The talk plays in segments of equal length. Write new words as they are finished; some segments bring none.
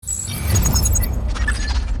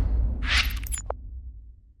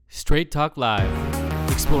Straight Talk Live,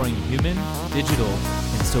 exploring human, digital,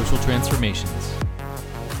 and social transformations.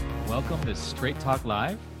 Welcome to Straight Talk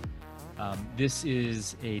Live. This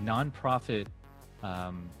is a nonprofit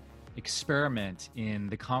experiment in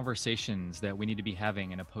the conversations that we need to be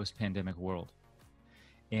having in a post-pandemic world.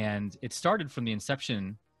 And it started from the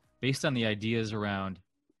inception based on the ideas around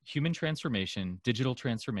human transformation, digital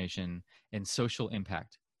transformation, and social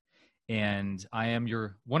impact. And I am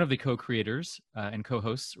one of the co-creators and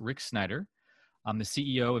co-hosts, Rick Snyder. I'm the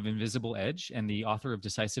CEO of Invisible Edge and the author of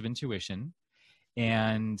Decisive Intuition.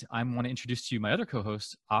 And I want to introduce to you my other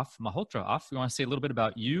co-host, Af Malhotra. Af, we want to say a little bit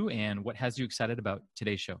about you and what has you excited about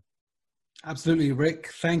today's show. Absolutely, Rick.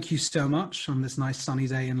 Thank you so much on this nice sunny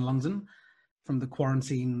day in London from the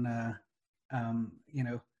quarantine,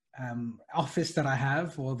 office that I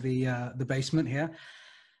have, or the basement here.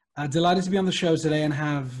 Delighted to be on the show today and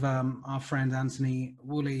have our friend Anthony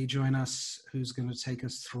Woolley join us, who's going to take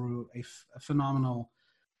us through a phenomenal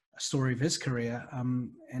story of his career.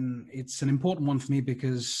 And it's an important one for me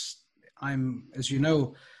because I'm, as you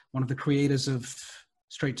know, one of the creators of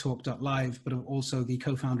StraightTalk.live, but also the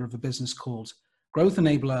co-founder of a business called Growth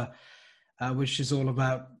Enabler, which is all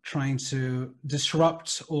about trying to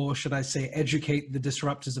disrupt, or should I say, educate the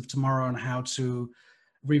disruptors of tomorrow on how to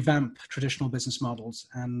revamp traditional business models.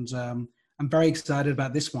 And I'm very excited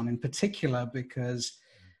about this one in particular because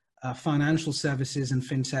financial services and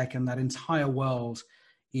fintech and that entire world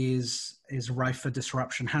is rife for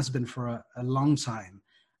disruption, has been for a long time.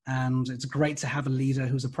 And it's great to have a leader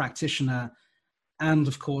who's a practitioner and,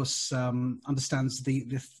 of course, understands the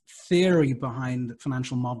theory behind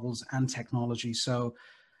financial models and technology. So,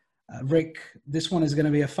 Rick, this one is going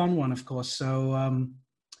to be a fun one, of course. So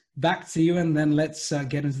back to you, and then let's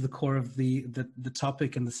get into the core of the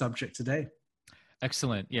topic and the subject today.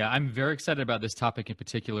 Excellent. Yeah, I'm very excited about this topic in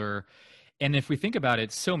particular. And if we think about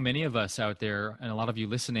it, so many of us out there, and a lot of you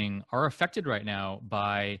listening, are affected right now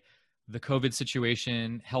by the COVID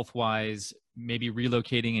situation, health-wise, maybe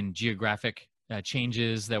relocating and geographic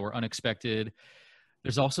changes that were unexpected.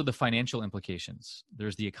 There's also the financial implications.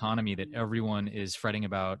 There's the economy that everyone is fretting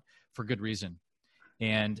about for good reason.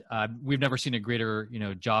 And we've never seen a greater,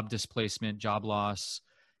 job displacement, job loss,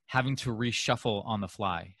 having to reshuffle on the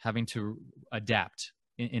fly, having to adapt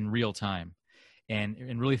in real time,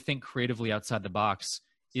 and really think creatively outside the box.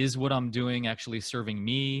 Is what I'm doing actually serving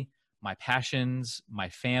me, my passions, my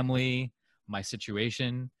family, my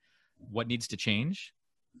situation? What needs to change?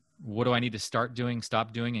 What do I need to start doing,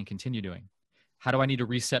 stop doing, and continue doing? How do I need to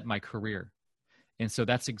reset my career? And so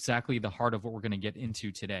that's exactly the heart of what we're going to get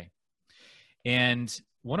into today. And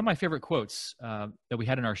one of my favorite quotes that we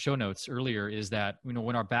had in our show notes earlier is that,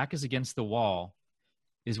 when our back is against the wall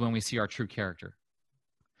is when we see our true character.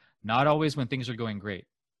 Not always when things are going great,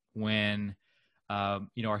 when,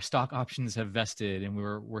 our stock options have vested and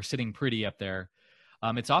we're sitting pretty up there.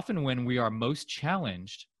 It's often when we are most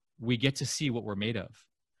challenged, we get to see what we're made of.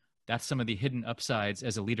 That's some of the hidden upsides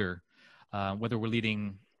as a leader, whether we're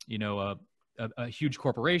leading, a huge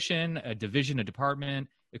corporation, a division, a department.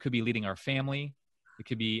 It could be leading our family. It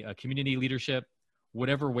could be a community leadership,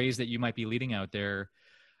 whatever ways that you might be leading out there.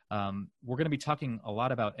 We're going to be talking a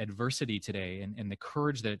lot about adversity today and the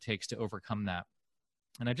courage that it takes to overcome that.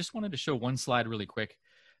 And I just wanted to show one slide really quick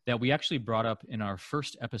that we actually brought up in our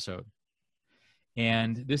first episode.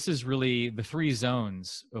 And this is really the three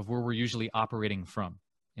zones of where we're usually operating from,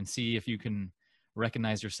 and see if you can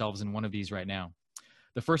recognize yourselves in one of these right now.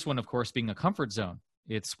 The first one, of course, being a comfort zone.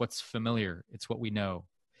 It's what's familiar. It's what we know.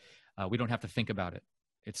 We don't have to think about it.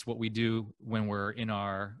 It's what we do when we're in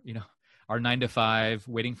our 9 to 5,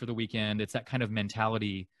 waiting for the weekend. It's that kind of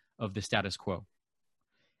mentality of the status quo.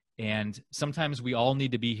 And sometimes we all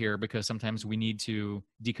need to be here because sometimes we need to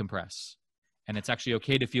decompress. And it's actually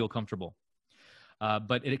okay to feel comfortable.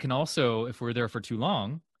 But it can also, if we're there for too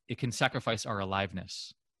long, it can sacrifice our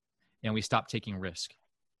aliveness. And we stop taking risk.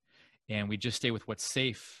 And we just stay with what's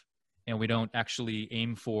safe. And we don't actually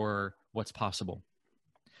aim for what's possible.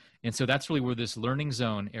 And so that's really where this learning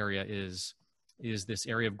zone area is this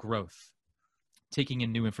area of growth, taking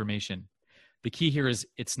in new information. The key here is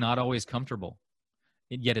it's not always comfortable,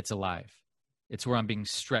 yet it's alive. It's where I'm being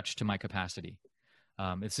stretched to my capacity.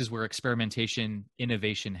 This is where experimentation,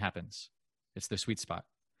 innovation happens. It's the sweet spot.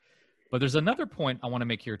 But there's another point I want to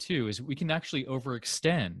make here too, is we can actually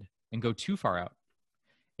overextend and go too far out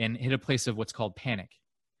and hit a place of what's called panic.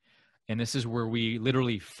 And this is where we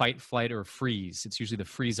literally fight, flight, or freeze. It's usually the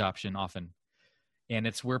freeze option often. And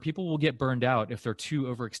it's where people will get burned out if they're too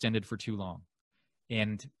overextended for too long.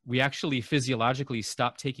 And we actually physiologically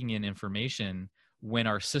stop taking in information when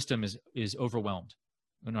our system is overwhelmed,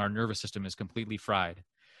 when our nervous system is completely fried.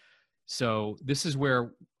 So this is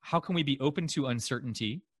where, how can we be open to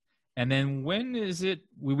uncertainty? And then when is it,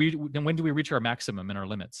 when do we reach our maximum and our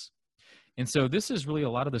limits? And so this is really a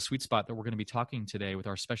lot of the sweet spot that we're going to be talking today with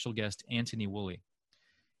our special guest, Antony Woolley.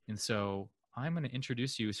 And so I'm going to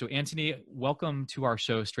introduce you. So Antony, welcome to our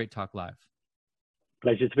show, Straight Talk Live.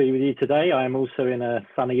 Pleasure to be with you today. I'm also in a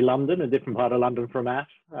sunny London, a different part of London from Ash.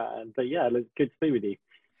 But yeah, good to be with you.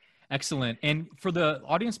 Excellent. And for the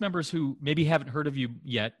audience members who maybe haven't heard of you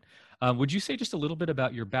yet, would you say just a little bit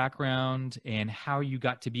about your background and how you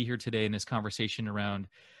got to be here today in this conversation around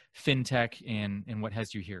fintech and what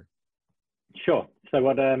has you here? Sure. So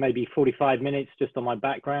what, maybe 45 minutes just on my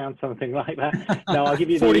background, something like that. No, I'll give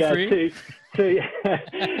you 43?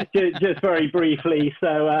 Just very briefly.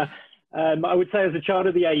 So I would say as a child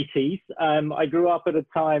of the 80s, I grew up at a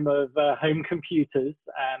time of home computers,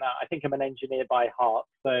 and I think I'm an engineer by heart.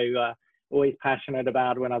 So always passionate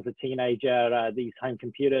about, when I was a teenager, these home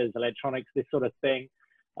computers, electronics, this sort of thing.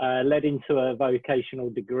 Led into a vocational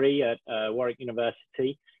degree at Warwick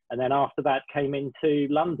University. And then after that came into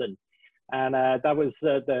London. And that was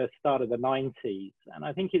the start of the 90s. And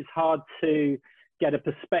I think it's hard to get a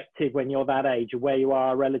perspective when you're that age of where you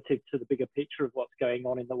are relative to the bigger picture of what's going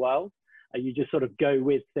on in the world. You just sort of go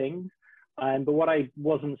with things. But what I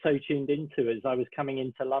wasn't so tuned into is I was coming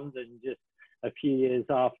into London just a few years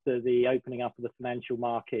after the opening up of the financial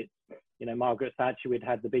markets. You know, Margaret Thatcher, we'd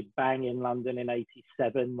had the big bang in London in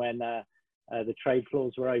 '87 when the trade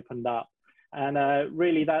floors were opened up. And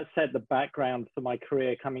really that set the background for my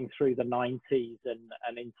career coming through the 90s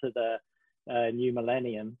and into the new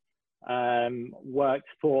millennium. Worked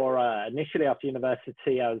for, initially after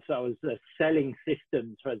university, I was selling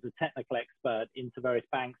systems as a technical expert into various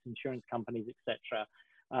banks, insurance companies, etc.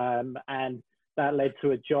 And that led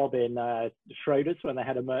to a job in Schroders when they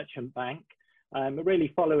had a merchant bank.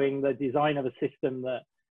 Really following the design of a system that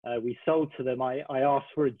we sold to them, I asked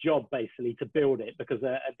for a job basically to build it because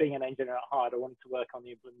being an engineer at heart, I wanted to work on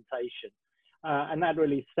the implementation. And that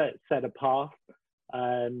really set a path.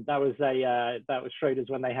 That was Schroders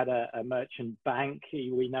when they had a merchant bank.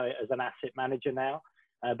 We know it as an asset manager now.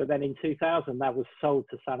 But then in 2000, that was sold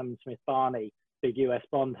to Salomon Smith Barney, big US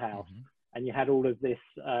bond house. Mm-hmm. And you had all of this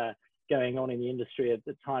going on in the industry at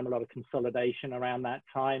the time, a lot of consolidation around that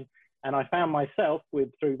time. And I found myself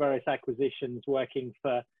through various acquisitions working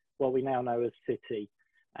for what we now know as Citi.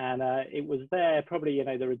 And it was there, probably, you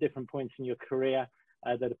know, there are different points in your career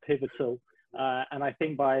that are pivotal. And I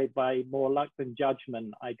think by more luck than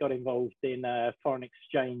judgment, I got involved in foreign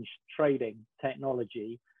exchange trading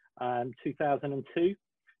technology 2002.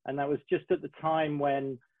 And that was just at the time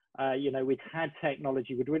when, you know, we'd had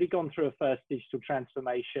technology. We'd really gone through a first digital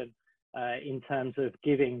transformation in terms of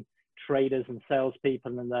giving traders and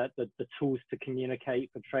salespeople and the tools to communicate,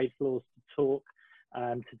 for trade floors to talk,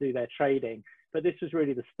 to do their trading. But this was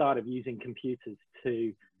really the start of using computers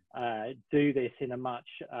to do this in a much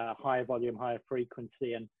higher volume, higher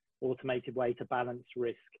frequency and automated way to balance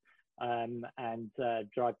risk and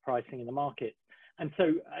drive pricing in the market. And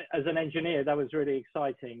so as an engineer, that was really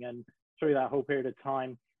exciting. And through that whole period of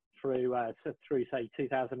time, through say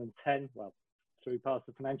 2010, well, through past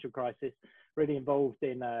the financial crisis, really involved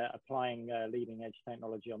in applying leading edge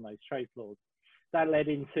technology on those trade floors. That led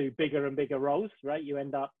into bigger and bigger roles, right?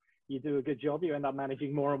 You do a good job, you end up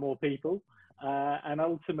managing more and more people, and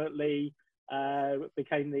ultimately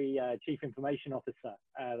became the Chief Information Officer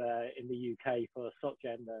in the UK for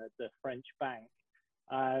SocGen, the French bank,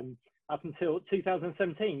 up until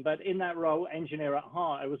 2017. But in that role, engineer at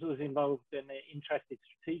heart, I was always involved and interested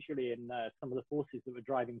strategically in some of the forces that were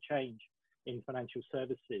driving change in financial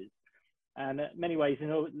services. And in many ways, you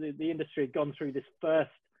know, the industry had gone through this first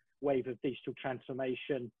wave of digital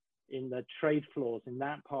transformation in the trade floors in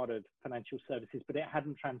that part of financial services, but it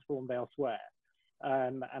hadn't transformed elsewhere.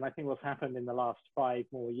 And I think what's happened in the last 5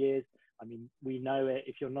 more years, I mean, we know it,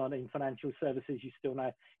 if you're not in financial services, you still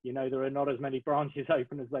know, you know, there are not as many branches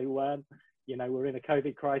open as they were. You know, we're in a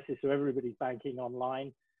COVID crisis, so everybody's banking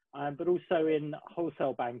online, but also in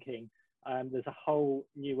wholesale banking. There's a whole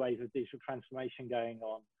new wave of digital transformation going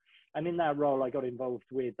on. And in that role, I got involved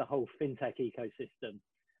with the whole fintech ecosystem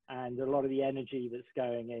and a lot of the energy that's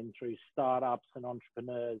going in through startups and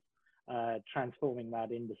entrepreneurs, transforming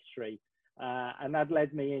that industry. And that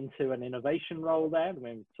led me into an innovation role there.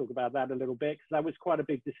 We'll talk about that a little bit, because that was quite a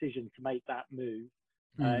big decision to make that move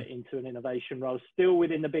into an innovation role, still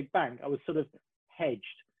within the big bank. I was sort of hedged.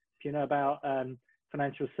 If you know about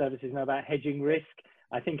financial services, you know about hedging risk.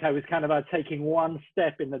 I think I was kind of taking one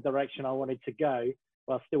step in the direction I wanted to go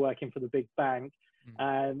while still working for the big bank.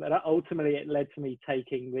 But ultimately, it led to me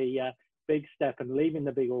taking the big step and leaving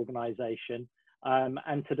the big organization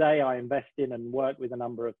And today I invest in and work with a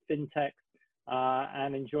number of fintechs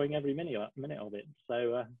and enjoying every minute of it.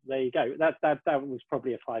 So there you go. That was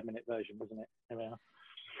probably a 5-minute version, wasn't it? There we are.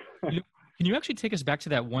 Can you actually take us back to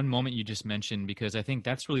that one moment you just mentioned? Because I think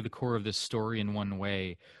that's really the core of this story in one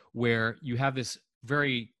way, where you have this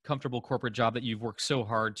very comfortable corporate job that you've worked so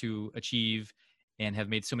hard to achieve and have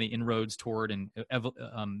made so many inroads toward, and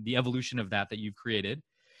the evolution of that you've created.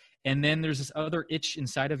 And then there's this other itch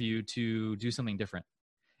inside of you to do something different.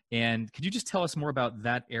 And could you just tell us more about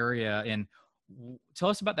that area and tell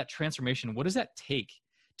us about that transformation? What does that take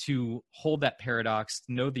to hold that paradox,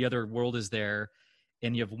 know the other world is there,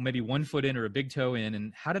 and you have maybe one foot in or a big toe in,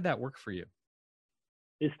 and how did that work for you?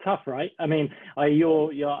 It's tough, right? I mean, I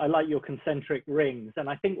like your concentric rings, and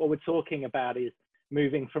I think what we're talking about is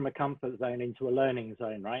moving from a comfort zone into a learning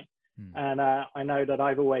zone, right? And I know that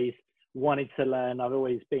I've always wanted to learn. I've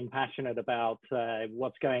always been passionate about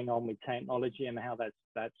what's going on with technology and how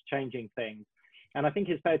that's changing things. And I think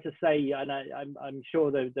it's fair to say, and I'm sure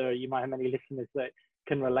that you might have many listeners that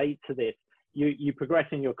can relate to this. You progress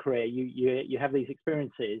in your career, you have these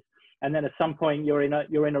experiences, and then at some point you're in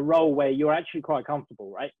a role where you're actually quite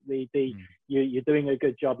comfortable, right? You're doing a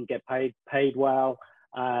good job, you get paid well,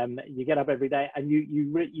 you get up every day, and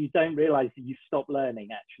you don't realize that you stop learning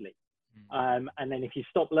actually. And then if you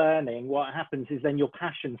stop learning, what happens is then your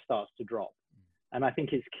passion starts to drop. And I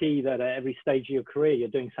think it's key that at every stage of your career you're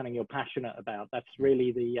doing something you're passionate about. That's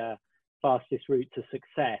really the fastest route to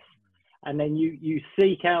success. And then you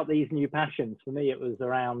seek out these new passions. For me, it was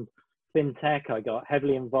around fintech. I got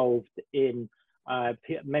heavily involved in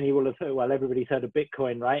everybody's heard of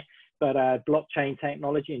Bitcoin, right? But blockchain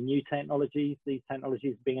technology and new technologies, these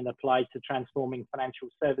technologies being applied to transforming financial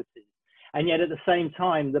services. And yet at the same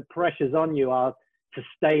time, the pressures on you are to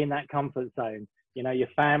stay in that comfort zone. You know, your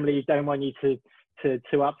family don't want you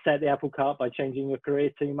to upset the apple cart by changing your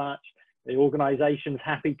career too much. The organization's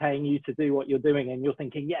happy paying you to do what you're doing, and you're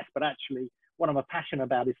thinking, yes, but actually what I'm passionate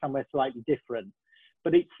about is somewhere slightly different.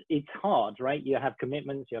 But it's hard, right? You have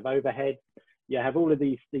commitments, you have overhead, you have all of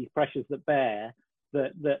these pressures that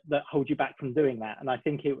hold you back from doing that. And I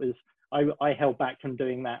think I held back from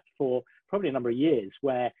doing that for probably a number of years,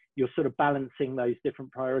 where you're sort of balancing those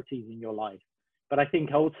different priorities in your life. But I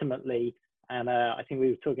think ultimately, and I think we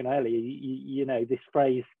were talking earlier, you know, this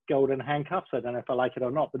phrase golden handcuffs, I don't know if I like it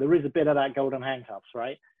or not, but there is a bit of that golden handcuffs,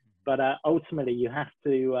 right? But ultimately you have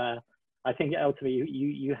to, I think ultimately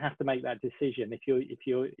you have to make that decision if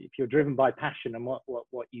you're driven by passion and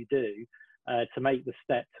what you do, to make the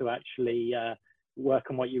step to actually work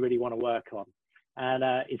on what you really want to work on. And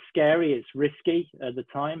it's scary, it's risky at the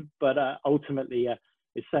time, but ultimately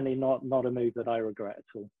it's certainly not a move that I regret at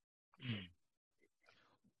all.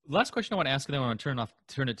 Last question I want to ask, and then I want to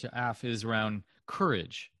turn it to Af, is around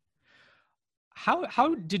courage.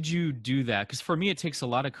 How did you do that? Because for me, it takes a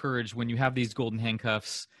lot of courage when you have these golden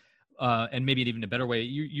handcuffs, and maybe even a better way,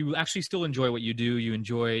 you actually still enjoy what you do. You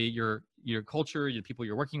enjoy your culture, the people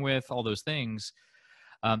you're working with, all those things.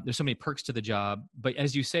 There's so many perks to the job, but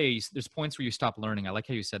as you say, there's points where you stop learning. I like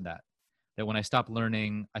how you said that when I stop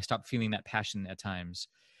learning, I stop feeling that passion at times.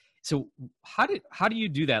 So how do you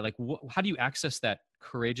do that? Like, how do you access that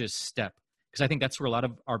courageous step? Because I think that's where a lot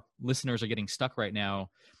of our listeners are getting stuck right now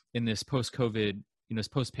in this post-COVID, this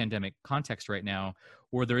post-pandemic context right now,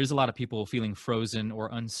 where there is a lot of people feeling frozen or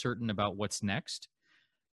uncertain about what's next.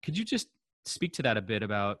 Could you just speak to that a bit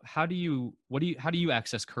about how do you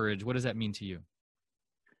access courage? What does that mean to you?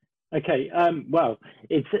 Okay. Well,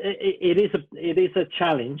 it is a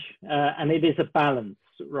challenge, and it is a balance,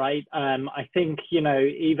 right? I think,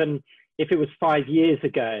 even if it was 5 years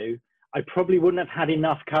ago, I probably wouldn't have had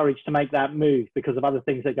enough courage to make that move because of other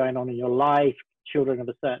things that are going on in your life, children of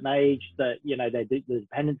a certain age, that, the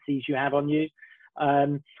dependencies you have on you.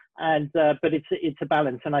 But it's a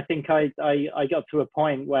balance. And I think I got to a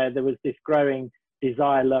point where there was this growing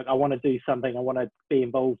desire, look, I want to do something. I want to be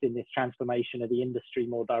involved in this transformation of the industry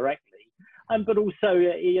more directly. But also,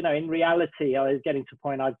 in reality, I was getting to a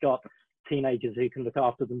point, I've got teenagers who can look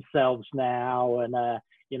after themselves now, and,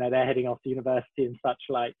 they're heading off to university and such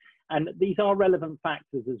like. And these are relevant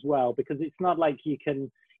factors as well, because it's not like you can,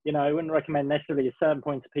 I wouldn't recommend necessarily at certain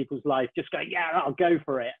points of people's life just go, yeah, I'll go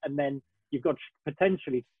for it. And then you've got to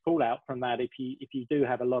potentially fall out from that if you do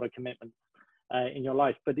have a lot of commitments in your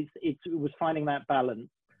life. But it was finding that balance.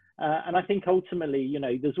 And I think ultimately,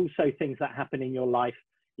 there's also things that happen in your life.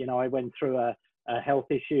 I went through a health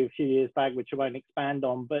issue a few years back, which I won't expand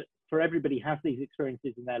on, but for everybody has these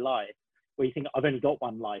experiences in their life where you think, I've only got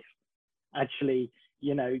one life. Actually,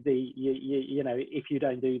 if you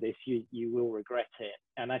don't do this, you will regret it.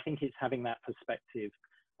 And I think it's having that perspective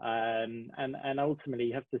And ultimately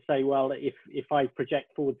you have to say, well, if I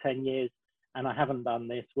project forward 10 years and I haven't done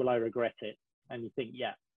this, will I regret it? And you think,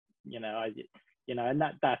 yeah, and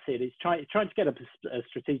that's it. It's trying to get a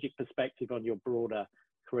strategic perspective on your broader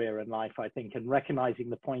career and life, I think, and recognizing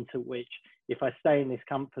the point at which if I stay in this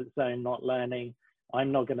comfort zone, not learning,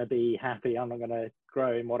 I'm not going to be happy. I'm not going to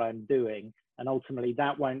grow in what I'm doing. And ultimately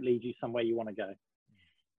that won't lead you somewhere you want to go.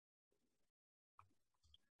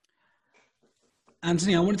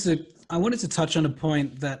 Anthony, I wanted to touch on a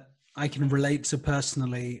point that I can relate to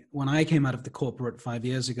personally when I came out of the corporate 5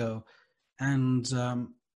 years ago and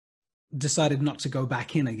decided not to go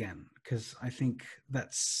back in again, because I think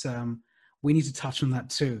that's we need to touch on that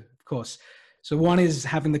too, of course. So one is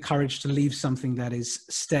having the courage to leave something that is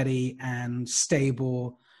steady and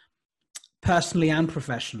stable, personally and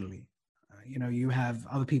professionally. You have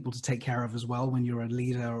other people to take care of as well when you're a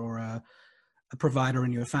leader or a provider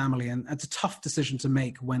in your family. And it's a tough decision to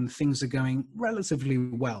make when things are going relatively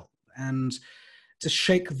well. And to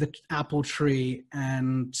shake the apple tree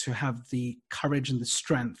and to have the courage and the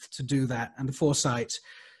strength to do that and the foresight,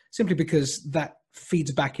 simply because that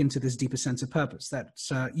feeds back into this deeper sense of purpose that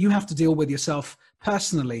you have to deal with yourself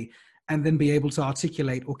personally and then be able to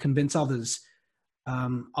articulate or convince others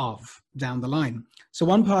of down the line. So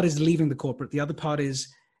one part is leaving the corporate. The other part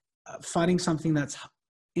is finding something that's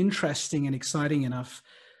interesting and exciting enough,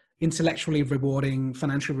 intellectually rewarding,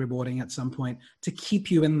 financially rewarding at some point to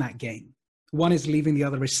keep you in that game. One is leaving, the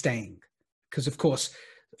other is staying. Because of course,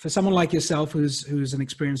 for someone like yourself who's an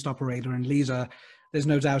experienced operator and leader, there's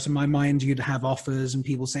no doubt in my mind you'd have offers and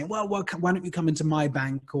people saying, well, why don't you come into my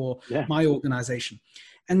bank or my organization?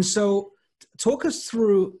 And so talk us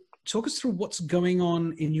through what's going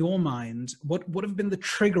on in your mind. What have been the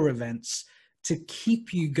trigger events to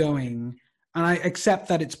keep you going? And I accept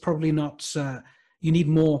that it's probably not, you need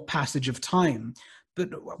more passage of time, but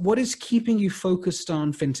what is keeping you focused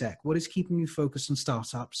on fintech? What is keeping you focused on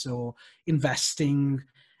startups or investing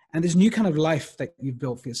and this new kind of life that you've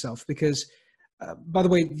built for yourself? Because, by the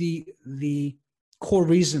way, the core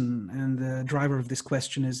reason and the driver of this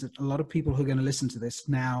question is that a lot of people who are going to listen to this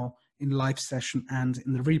now in live session and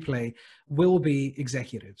in the replay will be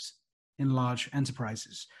executives in large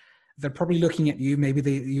enterprises. They're probably looking at you, maybe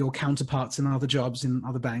your counterparts in other jobs in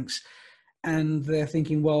other banks, and they're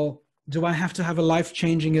thinking, well, do I have to have a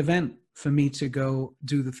life-changing event for me to go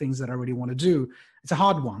do the things that I really want to do? It's a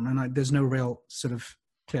hard one, and there's no real sort of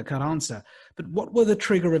clear-cut answer. But what were the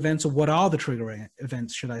trigger events, or what are the trigger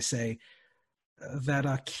events, should I say, that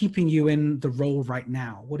are keeping you in the role right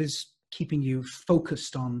now? What is keeping you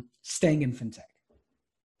focused on staying in fintech?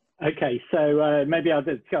 Okay, so maybe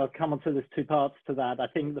I'll come on to there's two parts to that. I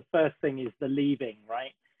think the first thing is the leaving,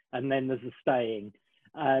 right? And then there's the staying.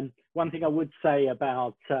 One thing I would say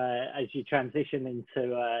about as you transition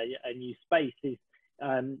into a new space is,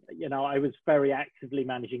 I was very actively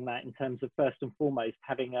managing that in terms of first and foremost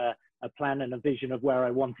having a plan and a vision of where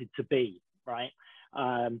I wanted to be, right?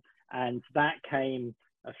 And that came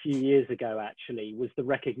a few years ago, actually, was the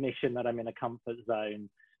recognition that I'm in a comfort zone,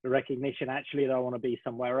 the recognition actually that I want to be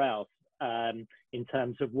somewhere else in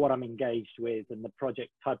terms of what I'm engaged with and the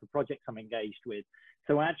type of projects I'm engaged with.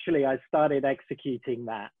 So actually I started executing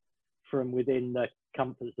that from within the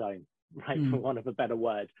comfort zone, right, for want of a better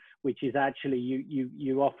word, which is actually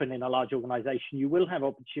you often in a large organization, you will have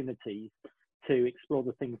opportunities to explore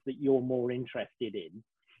the things that you're more interested in.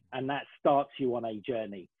 And that starts you on a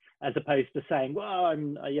journey, as opposed to saying, well,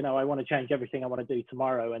 I want to change everything I want to do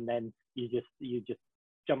tomorrow. And then you just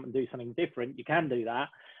jump and do something different. You can do that.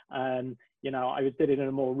 I did it in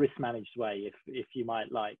a more risk managed way, if you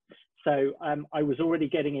might like. So I was already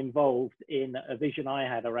getting involved in a vision I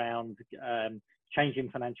had around changing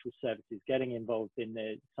financial services, getting involved in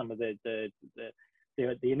some of the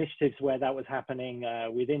initiatives where that was happening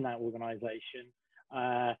within that organization,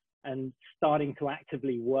 and starting to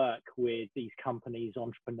actively work with these companies,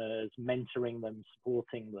 entrepreneurs, mentoring them,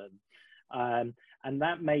 supporting them. And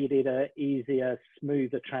that made it an easier,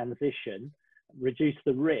 smoother transition, reduce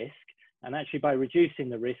the risk. And actually by reducing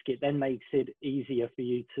the risk, it then makes it easier for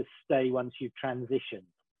you to stay once you've transitioned.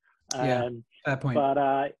 Fair point.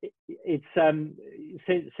 But it's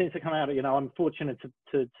since I come out, I'm fortunate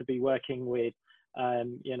to be working with, a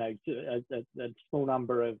small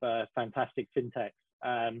number of fantastic fintechs.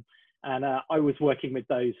 And I was working with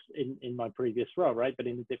those in my previous role, right, but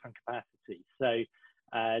in a different capacity. So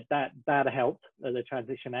that helped the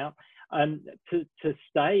transition out. To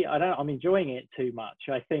stay, I'm enjoying it too much.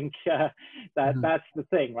 I think that's the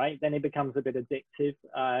thing, right? Then it becomes a bit addictive.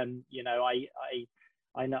 I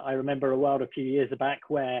remember a world a few years back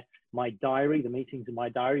where my diary, the meetings in my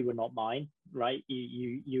diary were not mine, right?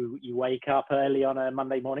 You wake up early on a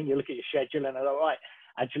Monday morning, you look at your schedule and all right,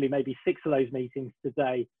 actually maybe 6 of those meetings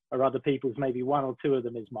today are other people's, maybe 1 or 2 of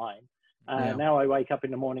them is mine. Now I wake up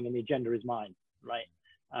in the morning and the agenda is mine, right?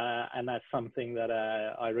 And that's something that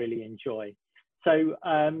I really enjoy. So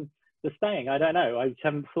the staying, I don't know. I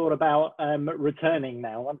haven't thought about returning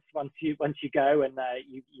now. Once you go and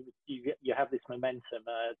you have this momentum,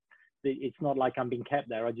 it's not like I'm being kept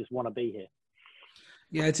there. I just want to be here.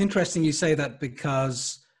 Yeah, it's interesting you say that,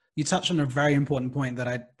 because you touched on a very important point that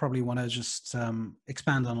I probably want to just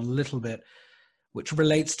expand on a little bit, which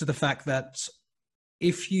relates to the fact that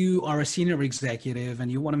if you are a senior executive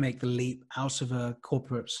and you want to make the leap out of a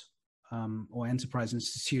corporate or enterprise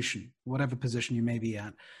institution, whatever position you may be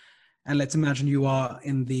at, and let's imagine you are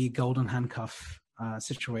in the golden handcuff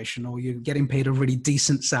situation, or you're getting paid a really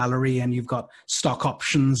decent salary and you've got stock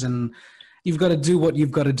options and you've got to do what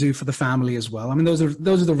you've got to do for the family as well. I mean, those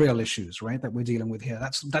are the real issues, right, that we're dealing with here.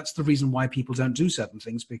 That's the reason why people don't do certain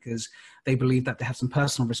things, because they believe that they have some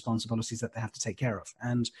personal responsibilities that they have to take care of.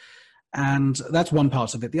 And that's one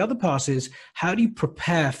part of it. The other part is, how do you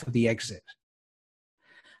prepare for the exit?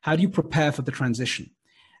 How do you prepare for the transition?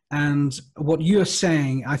 And what you're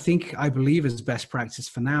saying, I believe is best practice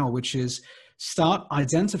for now, which is start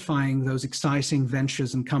identifying those exciting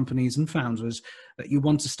ventures and companies and founders that you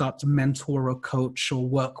want to start to mentor or coach or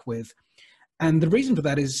work with. And the reason for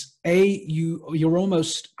that is, you're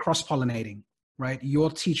almost cross-pollinating, right?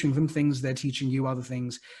 You're teaching them things, they're teaching you other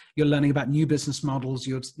things. You're learning about new business models.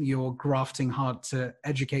 You're grafting hard to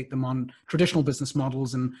educate them on traditional business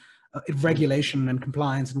models and regulation and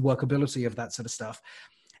compliance and workability of that sort of stuff.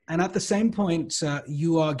 And at the same point,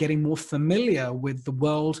 you are getting more familiar with the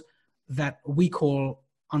world that we call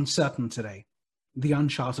uncertain today, the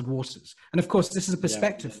uncharted waters. And of course, this is a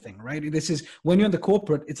perspective thing, right? This is, when you're in the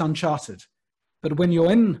corporate, it's uncharted. But when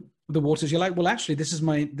you're in the waters, you're like, well, actually, this is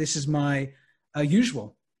my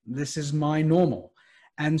usual. This is my normal.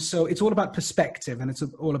 And so it's all about perspective, and it's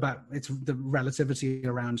the relativity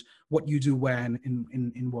around what you do where and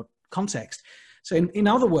in what context. So in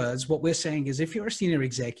other words, what we're saying is, if you're a senior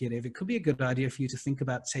executive, it could be a good idea for you to think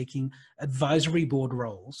about taking advisory board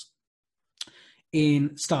roles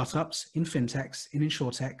in startups, in fintechs, in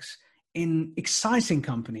insurtechs, in exciting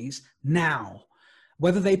companies now,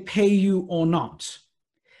 whether they pay you or not.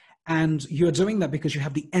 And you're doing that because you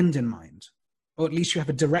have the end in mind, or at least you have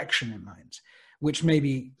a direction in mind, which may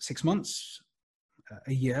be 6 months,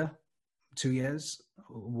 a year, 2 years,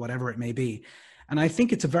 whatever it may be. And I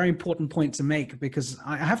think it's a very important point to make, because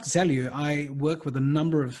I have to tell you, I work with a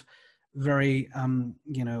number of very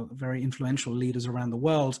influential leaders around the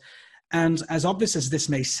world. And as obvious as this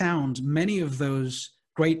may sound, many of those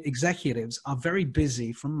great executives are very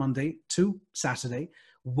busy from Monday to Saturday,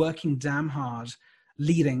 working damn hard,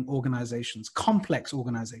 leading organizations, complex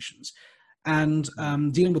organizations, and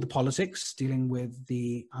dealing with the politics, dealing with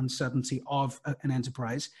the uncertainty of an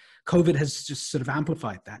enterprise. COVID has just sort of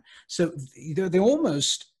amplified that. So they're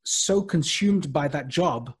almost so consumed by that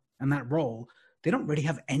job and that role, they don't really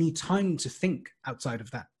have any time to think outside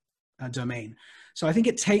of that domain. So I think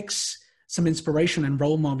it takes some inspiration and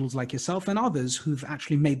role models like yourself and others who've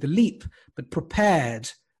actually made the leap, but prepared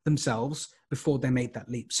themselves before they made that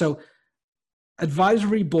leap. So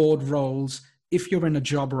advisory board roles, if you're in a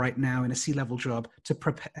job right now, in a C-level job, to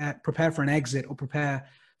prepare for an exit or prepare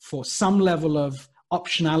for some level of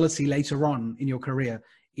optionality later on in your career,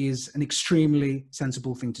 is an extremely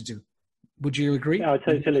sensible thing to do. Would you agree? Yeah,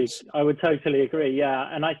 I would totally agree. Yeah.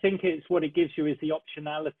 And I think what it gives you is the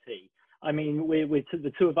optionality. I mean,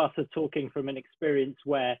 the two of us are talking from an experience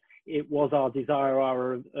where it was our desire,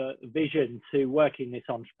 our vision to work in this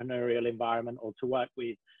entrepreneurial environment, or to work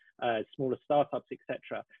with smaller startups,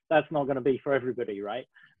 etc. That's not going to be for everybody, right?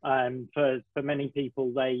 For many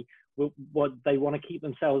people, they want to keep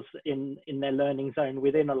themselves in their learning zone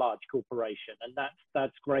within a large corporation, and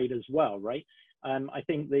that's great as well, right? I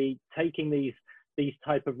think taking these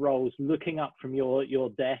type of roles, looking up from your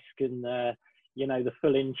desk and the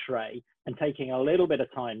full in tray, and taking a little bit of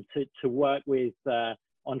time to work with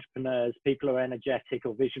entrepreneurs, people who are energetic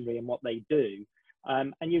or visionary in what they do.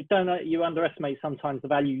 And you underestimate sometimes the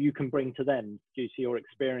value you can bring to them due to your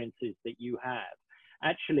experiences that you have.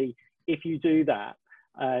 Actually, if you do that,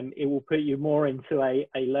 it will put you more into a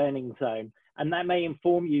learning zone. And that may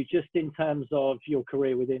inform you just in terms of your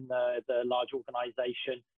career within the large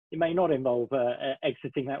organization. It may not involve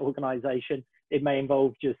exiting that organization. It may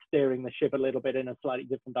involve just steering the ship a little bit in a slightly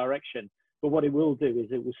different direction. But what it will do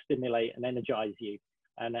is it will stimulate and energize you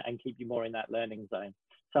and keep you more in that learning zone.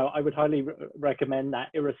 So I would highly recommend that,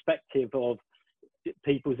 irrespective of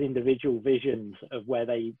people's individual visions of where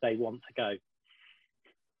they want to go.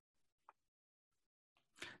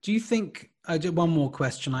 Do you think, one more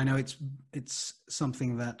question, I know it's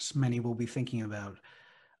something that many will be thinking about.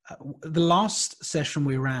 The last session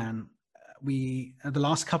we ran, the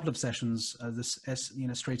last couple of sessions,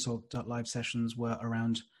 Straight Talk Live sessions were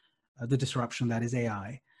around the disruption that is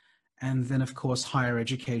AI. And then of course, higher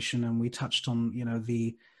education. And we touched on,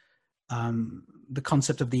 the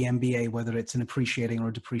concept of the MBA, whether it's an appreciating or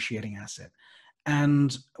a depreciating asset.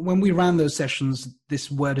 And when we ran those sessions, this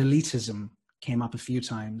word elitism came up a few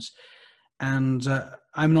times. And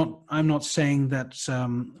I'm not saying that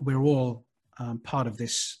we're all part of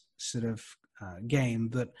this sort of game,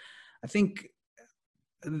 but I think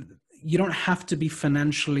you don't have to be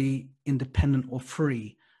financially independent or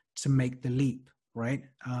free to make the leap, right?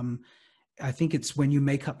 I think it's when you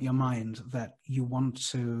make up your mind that you want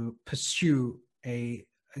to pursue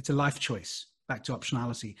it's a life choice, back to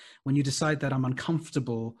optionality. When you decide that I'm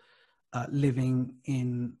uncomfortable living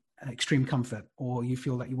in extreme comfort, or you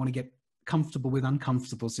feel that you want to get comfortable with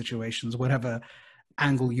uncomfortable situations, whatever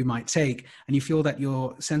angle you might take, and you feel that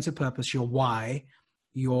your sense of purpose, your why,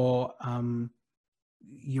 your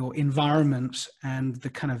environment, and the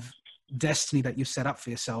kind of destiny that you set up for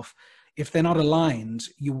yourself, if they're not aligned,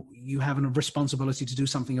 you have a responsibility to do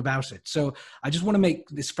something about it. So I just want to make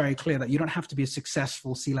this very clear that you don't have to be a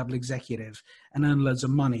successful C-level executive and earn loads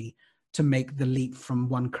of money to make the leap from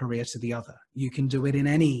one career to the other. You can do it in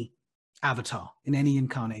any avatar, in any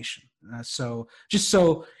incarnation. So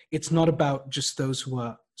it's not about just those who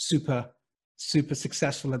are super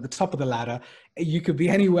successful at the top of the ladder. You could be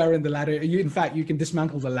anywhere in the ladder. In fact, you can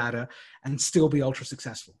dismantle the ladder and still be ultra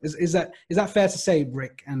successful. Is that fair to say,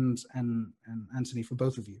 Rick and Anthony, for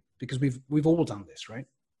both of you? Because we've all done this, right?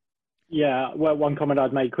 Yeah. Well, one comment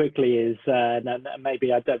I'd make quickly is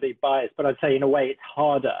maybe I don't be biased, but I'd say in a way it's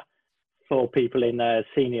harder for people in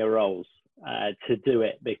senior roles to do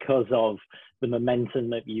it because of the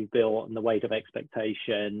momentum that you built and the weight of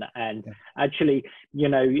expectation. And actually, you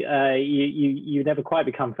never quite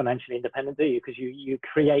become financially independent, do you? Because you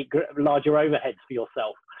create larger overheads for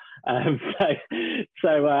yourself.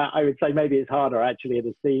 So I would say maybe it's harder actually at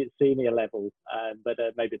a senior level, but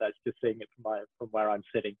maybe that's just seeing it from where I'm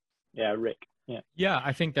sitting. Yeah, Rick. Yeah,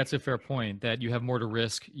 I think that's a fair point, that you have more to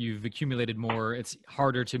risk. You've accumulated more. It's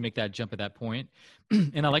harder to make that jump at that point.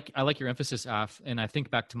 And I like your emphasis, Af. And I think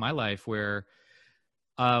back to my life where,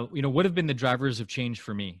 what have been the drivers of change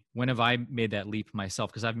for me? When have I made that leap myself?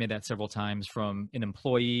 Because I've made that several times, from an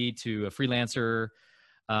employee to a freelancer.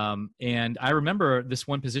 And I remember this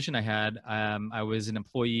one position I had. I was an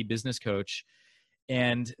employee business coach,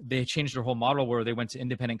 and they changed their whole model where they went to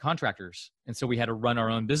independent contractors. And so we had to run our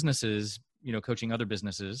own businesses, coaching other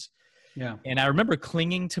businesses. Yeah. And I remember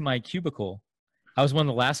clinging to my cubicle. I was one of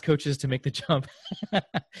the last coaches to make the jump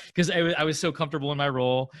because I was so comfortable in my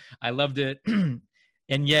role. I loved it.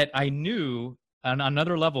 And yet I knew on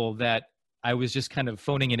another level that I was just kind of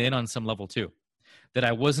phoning it in on some level too, that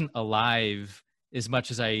I wasn't alive as much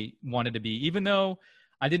as I wanted to be, even though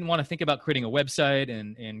I didn't want to think about creating a website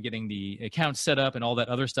and getting the account set up and all that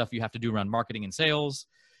other stuff you have to do around marketing and sales,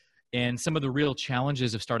 and some of the real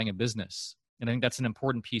challenges of starting a business. And I think that's an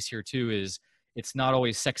important piece here too, is it's not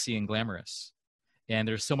always sexy and glamorous. And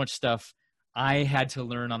there's so much stuff I had to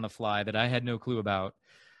learn on the fly that I had no clue about.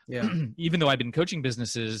 Yeah. Even though I've been coaching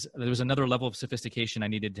businesses, there was another level of sophistication I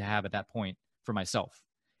needed to have at that point for myself.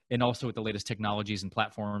 And also with the latest technologies and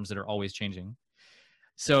platforms that are always changing.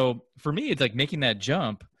 So for me, it's like making that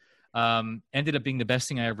jump ended up being the best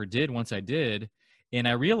thing I ever did once I did. And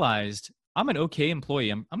I realized I'm an okay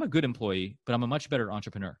employee. I'm a good employee, but I'm a much better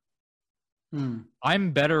entrepreneur.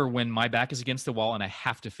 I'm better when my back is against the wall and I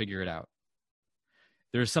have to figure it out.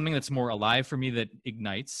 There's something that's more alive for me that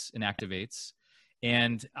ignites and activates.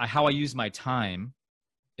 And how I use my time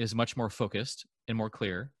is much more focused and more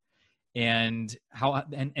clear. And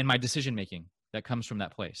and my decision-making that comes from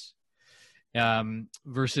that place.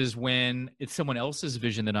 Versus when it's someone else's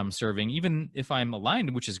vision that I'm serving, even if I'm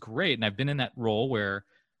aligned, which is great. And I've been in that role where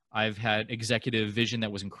I've had executive vision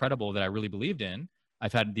that was incredible that I really believed in.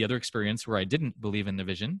 I've had the other experience where I didn't believe in the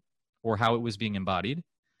vision or how it was being embodied,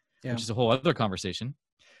 which is a whole other conversation.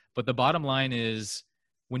 But the bottom line is,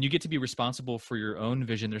 when you get to be responsible for your own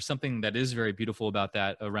vision, there's something that is very beautiful about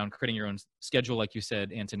that, around creating your own schedule, like you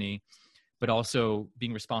said, Anthony, but also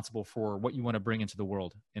being responsible for what you want to bring into the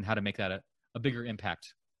world and how to make that a bigger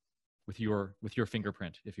impact with your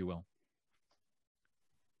fingerprint, if you will.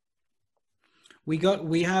 We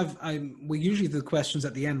usually do the questions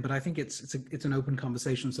at the end, but I think it's an open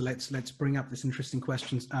conversation. So let's bring up this interesting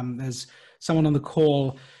question. There's someone on the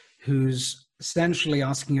call who's essentially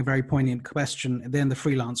asking a very poignant question. They're in the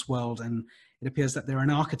freelance world, and it appears that they're an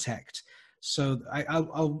architect. So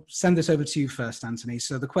I'll send this over to you first, Anthony.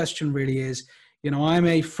 So the question really is, I'm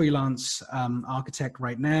a freelance architect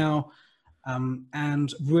right now,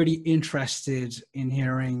 and really interested in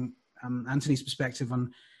hearing Anthony's perspective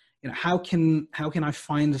on, how can I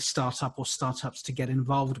find a startup or startups to get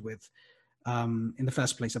involved with in the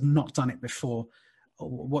first place? I've not done it before.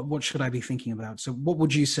 What should I be thinking about? So what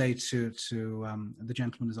would you say to the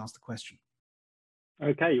gentleman who's asked the question?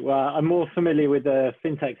 Okay, well, I'm more familiar with the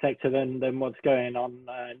fintech sector than what's going on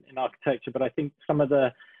in architecture, but I think some of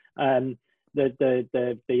the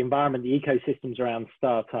environment, the ecosystems around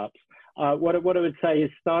startups. What I would say is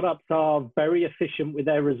startups are very efficient with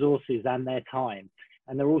their resources and their time,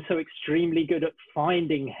 and they're also extremely good at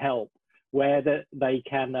finding help where they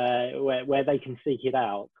can seek it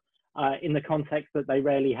out in the context that they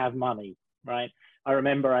rarely have money. Right? I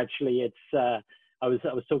remember actually I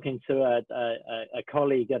was talking to a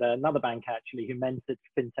colleague at another bank actually who mentored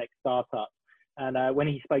fintech startups, and when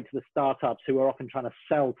he spoke to the startups who were often trying to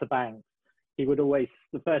sell to banks, he would always,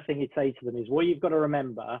 the first thing he'd say to them is, what you've got to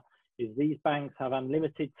remember is these banks have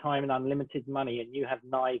unlimited time and unlimited money, and you have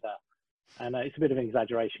neither. And it's a bit of an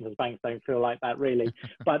exaggeration because banks don't feel like that really.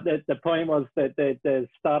 But the point was that the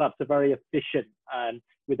startups are very efficient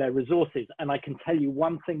with their resources, and I can tell you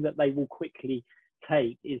one thing that they will quickly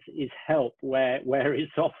take is help where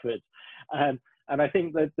it's offered, and I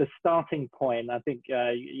think that the starting point, I think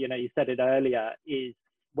you said it earlier, is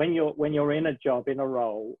when you're in a job, in a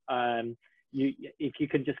role, if you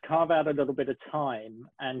can just carve out a little bit of time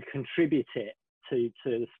and contribute it to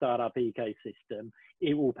the startup ecosystem,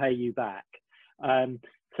 it will pay you back.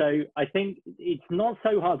 So I think it's not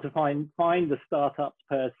so hard to find the startups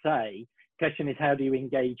per se. Question is, how do you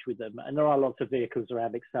engage with them? And there are lots of vehicles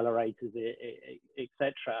around accelerators,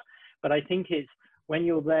 etc. But I think it's when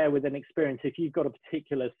you're there with an experience, if you've got a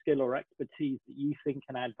particular skill or expertise that you think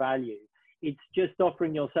can add value, it's just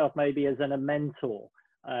offering yourself maybe as a mentor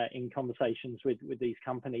in conversations with these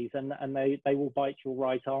companies, and they will bite your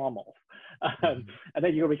right arm off. And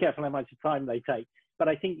then you've got to be careful how much time they take. But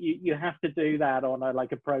I think you have to do that on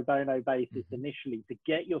a pro bono basis initially to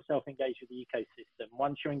get yourself engaged with the ecosystem.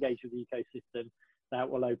 Once you're engaged with the ecosystem, that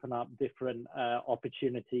will open up different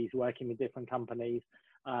opportunities working with different companies,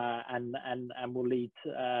 and will lead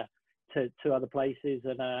to other places,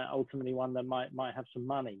 and ultimately one that might have some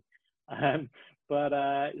money. So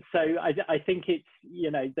I think it's,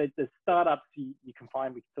 the startups you can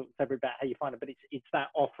find, we can talk separately about how you find it, but it's that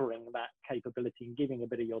offering that capability and giving a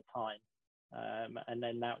bit of your time. And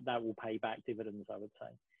then that will pay back dividends, I would say.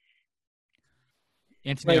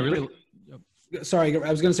 Anthony, sorry,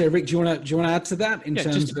 I was going to say, Rick, do you want to add to that in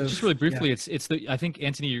terms of just really briefly? Yeah. I think,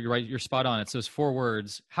 Anthony, you're right. You're spot on. It's those 4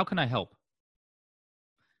 words. How can I help?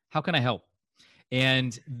 How can I help?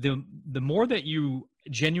 And the more that you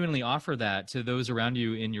genuinely offer that to those around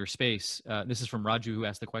you in your space, this is from Raju who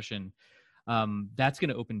asked the question, that's going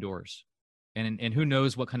to open doors. And who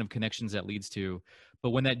knows what kind of connections that leads to. But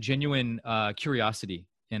when that genuine curiosity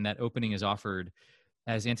and that opening is offered,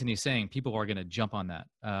 as Anthony is saying, people are going to jump on that,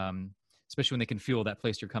 especially when they can feel that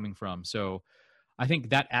place you're coming from. So I think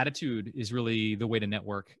that attitude is really the way to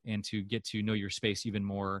network and to get to know your space even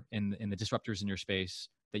more, and the disruptors in your space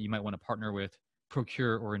that you might want to partner with,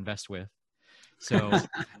 procure, or invest with. So,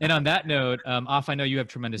 and on that note, Af, I know you have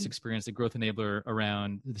tremendous experience, the growth enabler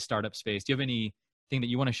around the startup space. Do you have anything that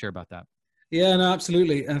you want to share about that? Yeah, no,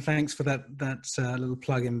 absolutely. And thanks for that little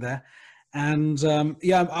plug in there. And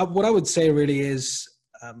what I would say really is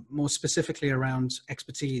more specifically around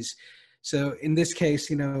expertise. So in this case,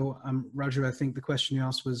 Raju, I think the question you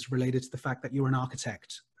asked was related to the fact that you're an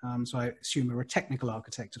architect. So I assume you're a technical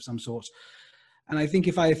architect of some sort. And I think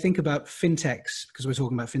if I think about fintechs, because we're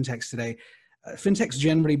talking about fintechs today, fintechs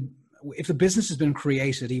generally, if the business has been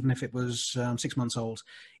created, even if it was 6 months old,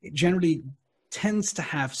 it generally tends to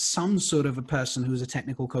have some sort of a person who's a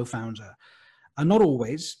technical co-founder. Not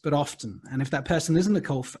always, but often. And if that person isn't a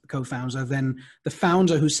co-founder, then the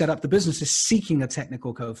founder who set up the business is seeking a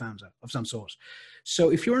technical co-founder of some sort. So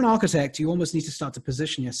if you're an architect, you almost need to start to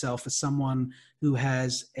position yourself as someone who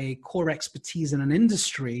has a core expertise in an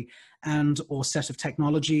industry and or set of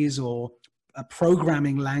technologies or a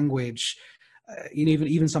programming language,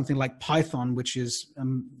 even something like Python, which is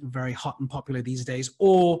very hot and popular these days,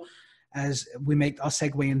 or as we make our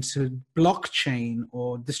segue into blockchain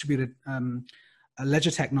or distributed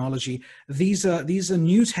ledger technology. These are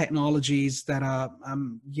new technologies that are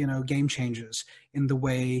game changers in the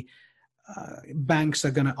way banks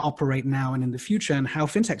are going to operate now and in the future, and how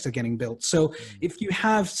fintechs are getting built. So if you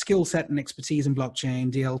have skill set and expertise in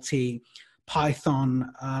blockchain, DLT,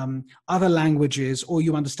 Python, other languages, or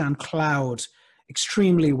you understand cloud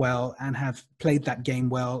extremely well and have played that game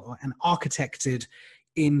well and architected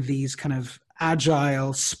in these kind of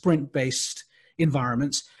agile, sprint-based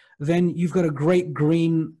environments, then you've got a great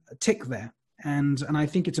green tick there. And I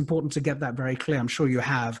think it's important to get that very clear. I'm sure you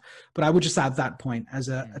have, but I would just add that point as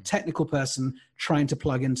a technical person trying to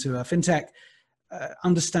plug into a fintech,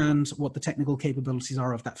 understand what the technical capabilities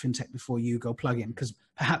are of that fintech before you go plug in, because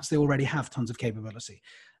perhaps they already have tons of capability.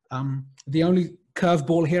 The only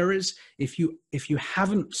curveball here is if you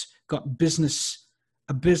haven't got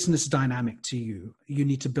a business dynamic to you, you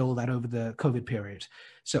need to build that over the COVID period.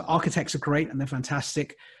 So architects are great and they're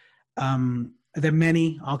fantastic. There are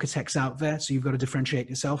many architects out there, so you've got to differentiate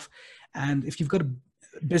yourself. And if you've got a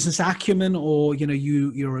business acumen, or you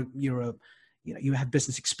have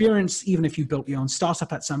business experience, even if you built your own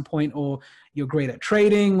startup at some point, or you're great at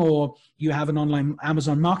trading, or you have an online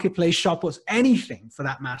Amazon marketplace shop, or anything for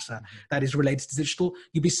that matter that is related to digital,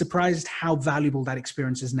 you'd be surprised how valuable that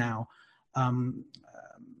experience is now,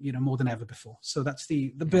 more than ever before. So that's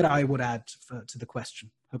the bit I would add to the question.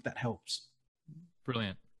 Hope that helps.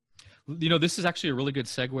 Brilliant. This is actually a really good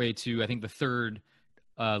segue to, I think, the third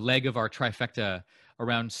leg of our trifecta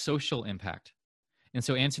around social impact. And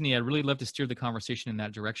so, Anthony, I'd really love to steer the conversation in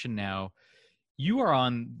that direction now. You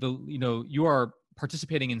are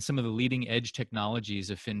participating in some of the leading edge technologies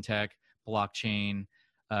of fintech, blockchain,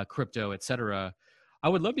 crypto, et cetera. I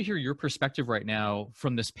would love to hear your perspective right now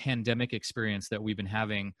from this pandemic experience that we've been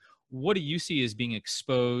having. What do you see as being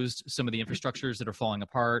exposed, some of the infrastructures that are falling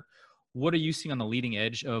apart? What are you seeing on the leading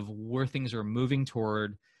edge of where things are moving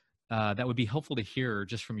toward that would be helpful to hear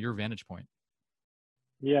just from your vantage point?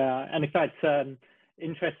 Yeah, and in fact,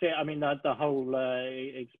 interesting. I mean, the whole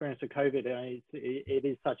experience of COVID, it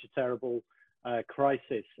is such a terrible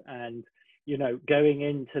crisis. And, going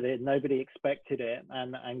into it, nobody expected it.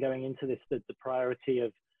 And going into this, the priority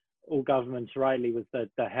of all governments rightly was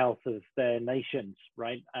the health of their nations,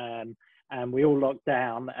 right? And we all locked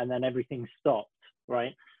down and then everything stopped,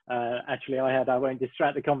 right? Actually, I won't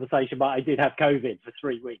distract the conversation, but I did have COVID for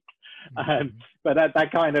 3 weeks. But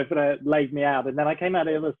that kind of laid me out. And then I came out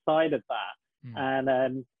the other side of that.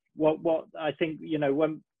 And what I think,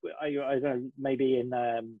 when I don't know, maybe in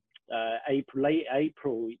late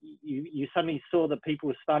April, you suddenly saw that people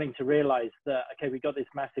were starting to realize that, okay, we got this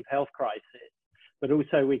massive health crisis, but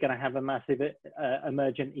also we're going to have a massive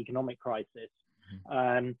emergent economic crisis.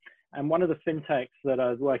 And one of the fintechs that I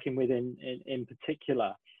was working with in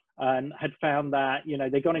particular had found that,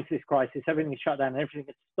 they got into this crisis, everything shut down, and everything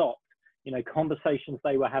had stopped. Conversations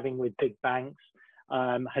they were having with big banks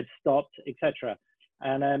had stopped, etc.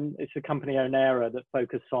 And it's a company, Onera, that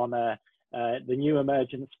focus on the new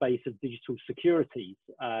emergent space of digital securities.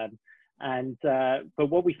 But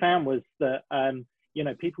what we found was that,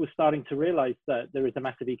 people were starting to realize that there is a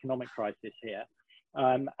massive economic crisis here.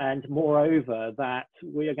 And moreover, that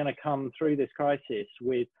we are going to come through this crisis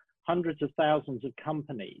with hundreds of thousands of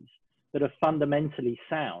companies that are fundamentally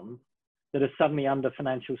sound, that are suddenly under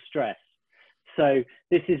financial stress. So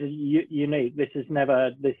this is unique. This has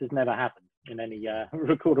never happened in any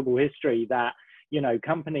recordable history, that,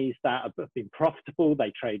 companies that have been profitable,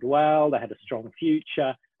 they trade well, they had a strong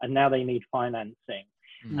future, and now they need financing.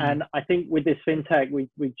 And I think with this fintech, we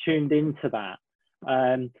tuned into that.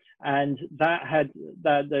 And that had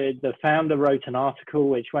the founder wrote an article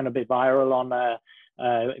which went a bit viral on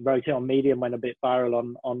wrote it on Medium, went a bit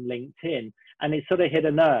viral on LinkedIn, and it sort of hit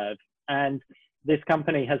a nerve. And this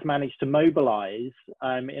company has managed to mobilize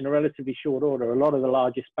in a relatively short order a lot of the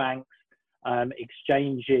largest banks,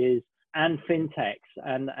 exchanges, and fintechs,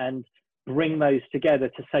 and bring those together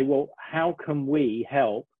to say, well, how can we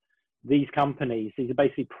help these companies? These are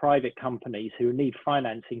basically private companies who need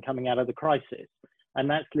financing coming out of the crisis. And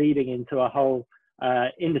that's leading into a whole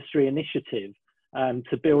industry initiative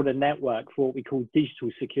to build a network for what we call digital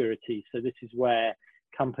securities. So this is where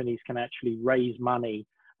companies can actually raise money,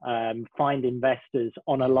 find investors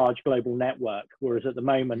on a large global network. Whereas at the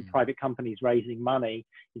moment, private companies raising money,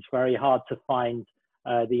 it's very hard to find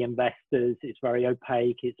the investors. It's very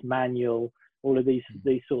opaque. It's manual. All of these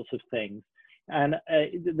sorts of things. And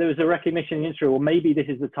there was a recognition in Israel, well, maybe this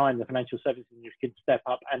is the time the financial services industry can step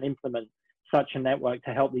up and implement such a network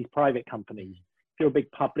to help these private companies. If you're a big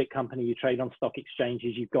public company, you trade on stock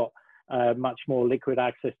exchanges, you've got much more liquid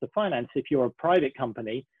access to finance. If you're a private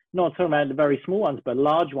company, not talking about the very small ones, but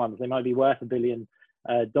large ones, they might be worth $1 billion,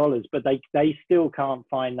 but they still can't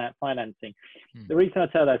find that financing. The reason I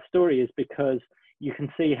tell that story is because you can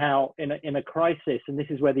see how in a crisis, and this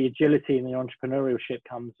is where the agility and the entrepreneurship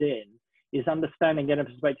comes in, is understanding, getting a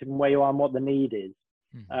perspective on where you are and what the need is.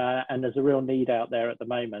 and there's a real need out there at the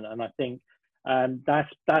moment. And I think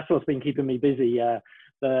that's what's been keeping me busy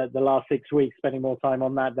the last 6 weeks, spending more time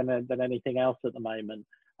on that than anything else at the moment,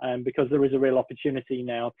 because there is a real opportunity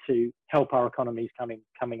now to help our economies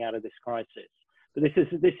coming out of this crisis. But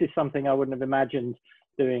this is something I wouldn't have imagined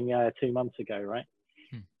doing 2 months ago, right?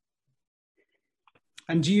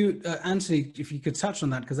 And do you, Anthony, if you could touch on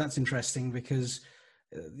that, because that's interesting, because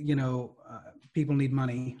people need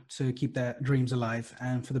money to keep their dreams alive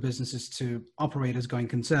and for the businesses to operate as going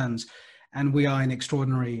concerns. And we are in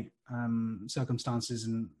extraordinary circumstances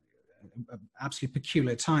and absolutely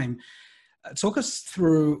peculiar time. Talk us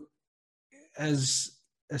through, as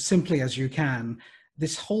simply as you can,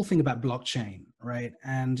 this whole thing about blockchain, right?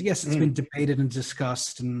 And yes, it's been debated and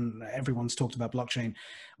discussed, and everyone's talked about blockchain.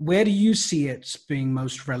 Where do you see it being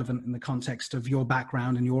most relevant in the context of your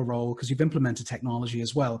background and your role? Because you've implemented technology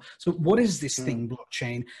as well. So what is this thing,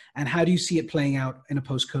 blockchain, and how do you see it playing out in a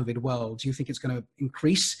post-COVID world? Do you think it's going to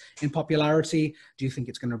increase in popularity? Do you think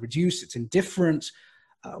it's going to reduce? It's indifferent?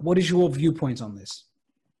 What is your viewpoint on this?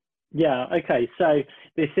 Yeah, okay. So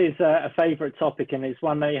this is a favorite topic, and it's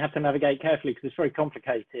one that you have to navigate carefully because it's very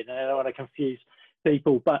complicated and I don't want to confuse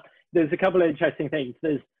people. But there's a couple of interesting things.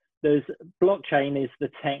 There's blockchain is the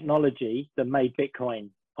technology that made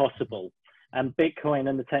Bitcoin possible. And Bitcoin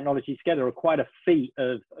and the technology together are quite a feat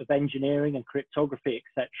of engineering and cryptography,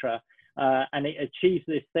 etc. And it achieves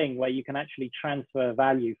this thing where you can actually transfer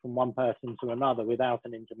value from one person to another without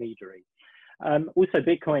an intermediary. Also,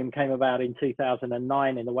 Bitcoin came about in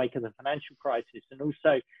 2009 in the wake of the financial crisis, and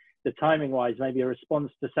also the timing-wise, maybe a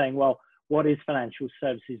response to saying, well, what is financial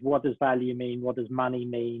services? What does value mean? What does money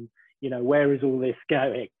mean? Where is all this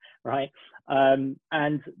going, right? And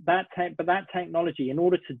that technology, in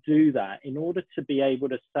order to do that, in order to be able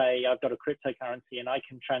to say, I've got a cryptocurrency and I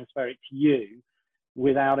can transfer it to you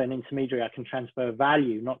without an intermediary, I can transfer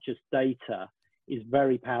value, not just data, is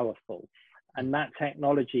very powerful. And that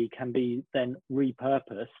technology can be then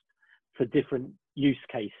repurposed for different use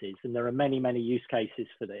cases. And there are many, many use cases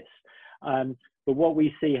for this. But what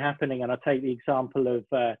we see happening, and I'll take the example of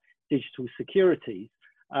digital securities.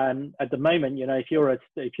 At the moment, if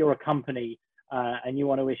you're a company and you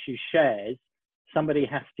want to issue shares, somebody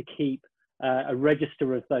has to keep a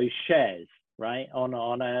register of those shares, right?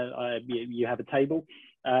 You have a table,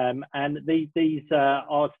 and these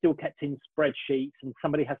are still kept in spreadsheets, and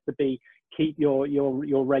somebody has to keep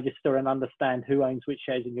your register and understand who owns which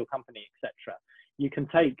shares in your company, etc. You can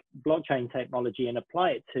take blockchain technology and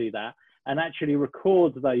apply it to that and actually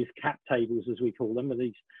record those cap tables, as we call them,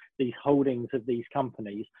 these holdings of these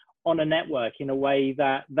companies on a network in a way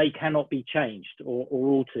that they cannot be changed or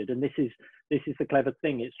altered. And this is the clever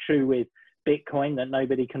thing. It's true with Bitcoin that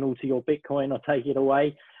nobody can alter your Bitcoin or take it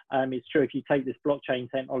away. It's true if you take this blockchain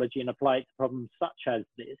technology and apply it to problems such as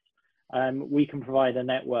this. We can provide a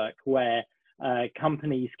network where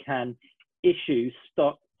companies can issue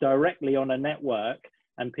stock directly on a network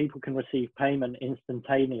and people can receive payment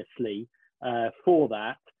instantaneously for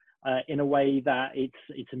that in a way that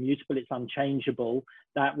it's immutable, it's unchangeable,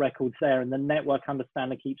 that record's there, and the network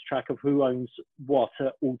understander keeps track of who owns what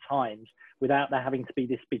at all times without there having to be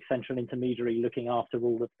this big central intermediary looking after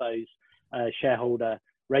all of those shareholder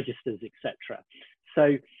registers, etc.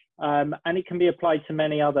 So and it can be applied to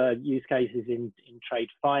many other use cases in trade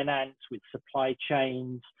finance, with supply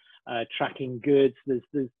chains, tracking goods.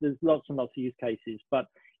 There's lots and lots of use cases, but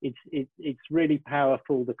it's really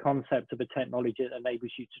powerful, the concept of a technology that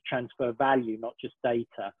enables you to transfer value, not just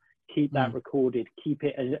data. Keep that recorded, keep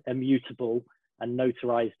it immutable and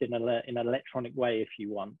notarized in an electronic way if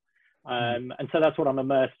you want. And so that's what I'm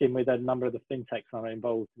immersed in with a number of the fintechs I'm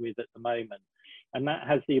involved with at the moment. And that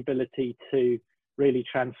has the ability to really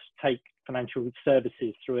take financial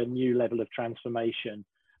services through a new level of transformation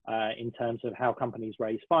in terms of how companies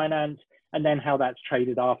raise finance and then how that's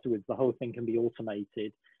traded afterwards. The whole thing can be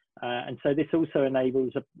automated. And so this also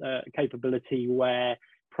enables a capability where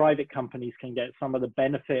private companies can get some of the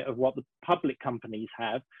benefit of what the public companies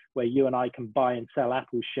have, where you and I can buy and sell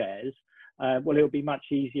Apple shares. Well, it'll be much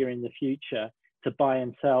easier in the future to buy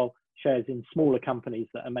and sell shares in smaller companies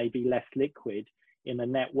that are maybe less liquid in a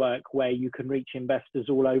network where you can reach investors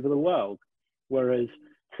all over the world. Whereas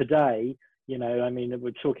today,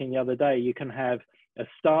 we're talking the other day, you can have a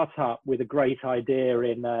startup with a great idea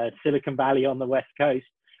in Silicon Valley on the West Coast,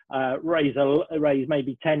 raise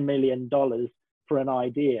maybe $10 million for an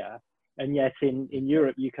idea. And yet in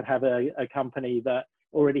Europe, you could have a company that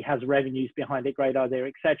already has revenues behind it, great idea,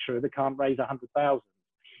 etc., that can't raise 100,000.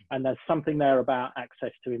 And there's something there about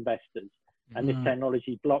access to investors. And this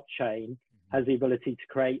technology, blockchain, has the ability to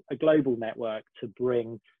create a global network to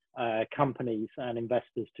bring companies and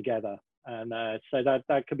investors together. And so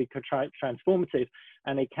that could be transformative,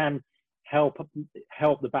 and it can help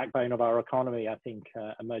the backbone of our economy, I think,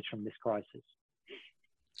 emerge from this crisis.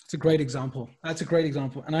 It's a great example. That's a great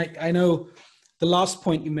example. And I know the last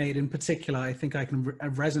point you made in particular, I think I can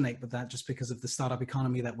resonate with that just because of the startup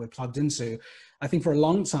economy that we're plugged into. I think for a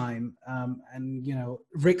long time, and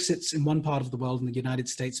Rick sits in one part of the world in the United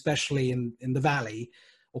States, especially in the Valley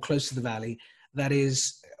or close to the Valley, that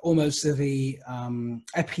is almost the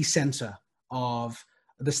epicenter of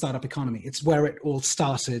the startup economy. It's where it all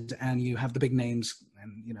started, and you have the big names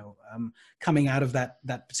and coming out of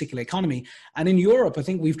that particular economy. And in Europe, I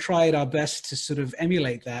think we've tried our best to sort of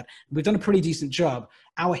emulate that. We've done a pretty decent job.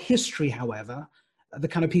 Our history, however, the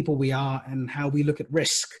kind of people we are and how we look at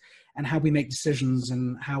risk and how we make decisions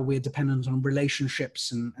and how we're dependent on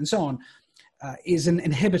relationships and so on, is an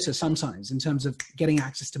inhibitor sometimes in terms of getting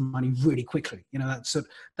access to money really quickly.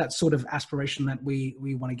 That sort of aspiration that we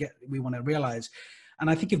want to realize. And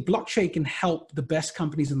I think if blockchain can help the best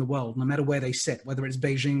companies in the world, no matter where they sit, whether it's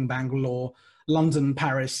Beijing, Bangalore, London,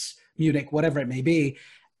 Paris, Munich, whatever it may be,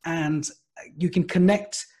 and you can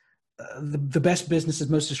connect the best businesses,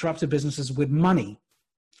 most disruptive businesses with money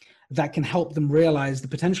that can help them realize the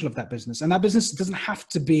potential of that business. And that business doesn't have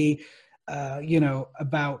to be,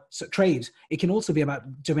 about trade. It can also be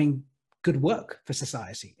about doing good work for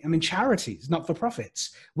society. I mean, charities,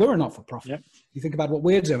 not-for-profits. We're a not-for-profit. Yep. You think about what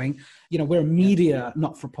we're doing, we're a media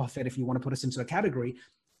not-for-profit, if you want to put us into a category.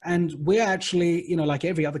 And we're actually, like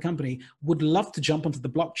every other company, would love to jump onto the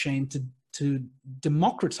blockchain to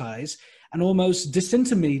democratize and almost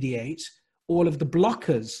disintermediate all of the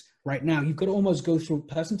blockers. Right now, you've got to almost go through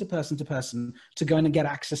person to person to person to go in and get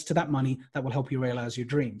access to that money that will help you realize your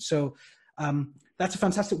dream. So that's a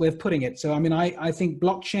fantastic way of putting it. So, I mean, I think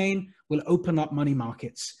blockchain will open up money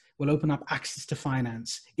markets, will open up access to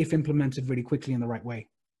finance if implemented really quickly in the right way,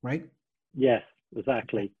 right? Yes,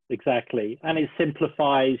 exactly. And it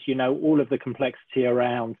simplifies, all of the complexity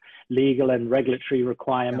around legal and regulatory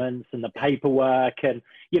requirements and the paperwork. And,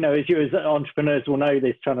 as you as entrepreneurs will know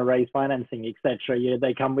this, trying to raise financing, etc.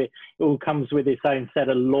 It all comes with its own set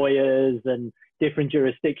of lawyers and different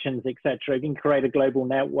jurisdictions, etc. You can create a global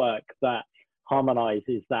network that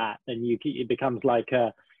harmonizes that, and it becomes like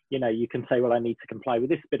you can say, well, I need to comply with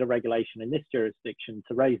this bit of regulation in this jurisdiction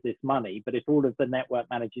to raise this money. But if all of the network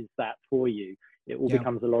manages that for you, it all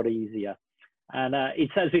becomes a lot easier. And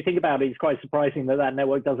it's, as we think about it, it's quite surprising that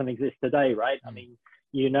network doesn't exist today, right? I mean,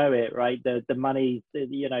 it, right? The money,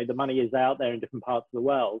 the money is out there in different parts of the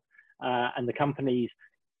world, and the companies,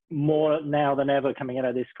 more now than ever coming out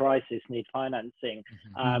of this crisis, need financing.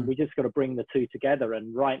 We just got to bring the two together.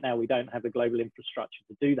 And right now we don't have the global infrastructure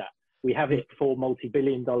to do that. We have it for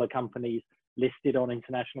multi-billion-dollar companies listed on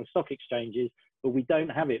international stock exchanges, but we don't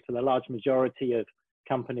have it for the large majority of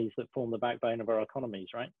companies that form the backbone of our economies,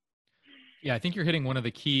 right? Yeah, I think you're hitting one of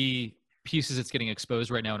the key pieces that's getting exposed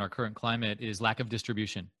right now in our current climate is lack of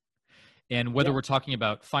distribution. And whether we're talking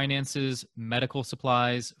about finances, medical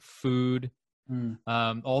supplies, food,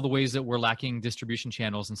 all the ways that we're lacking distribution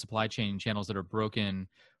channels and supply chain channels that are broken,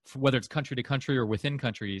 whether it's country to country or within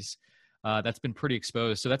countries, that's been pretty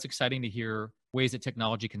exposed. So that's exciting to hear ways that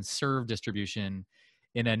technology can serve distribution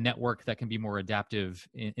in a network that can be more adaptive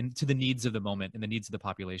to the needs of the moment and the needs of the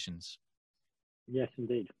populations. Yes,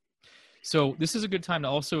 indeed. So this is a good time to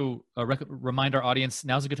also remind our audience,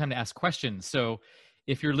 now's a good time to ask questions. So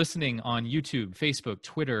if you're listening on YouTube, Facebook,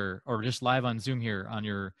 Twitter, or just live on Zoom here on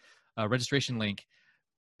your registration link,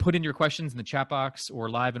 put in your questions in the chat box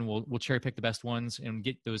or live, and we'll cherry pick the best ones and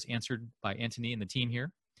get those answered by Anthony and the team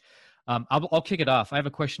here. I'll kick it off. I have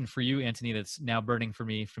a question for you, Anthony, that's now burning for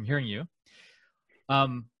me from hearing you.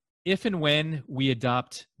 If and when we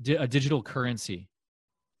adopt a digital currency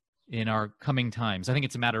in our coming times, I think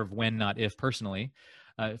it's a matter of when, not if, personally.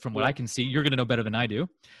 From what I can see, you're going to know better than I do.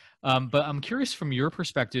 But I'm curious from your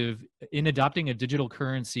perspective, in adopting a digital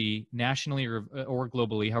currency nationally or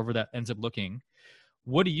globally, however that ends up looking,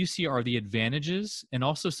 what do you see are the advantages and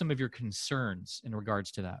also some of your concerns in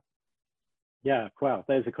regards to that? Yeah, wow,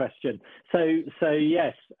 there's a question. So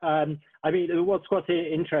yes, I mean, what's quite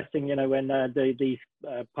interesting, when these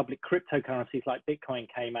public cryptocurrencies like Bitcoin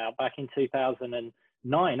came out back in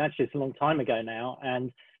 2009, actually it's a long time ago now,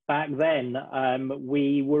 and back then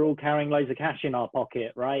we were all carrying loads of cash in our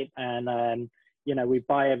pocket, right? And we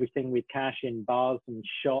buy everything with cash in bars and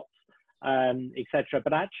shops, etc.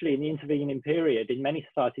 But actually, in the intervening period, in many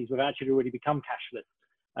societies, we've actually already become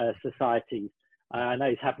cashless societies. I know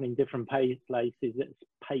it's happening in different pace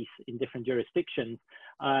in different jurisdictions,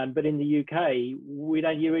 but in the UK, we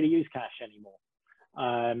don't really use cash anymore.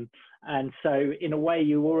 And so in a way,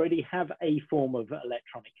 you already have a form of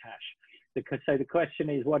electronic cash. So the question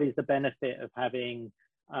is, what is the benefit of having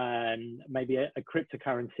maybe a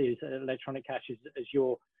cryptocurrency as electronic cash as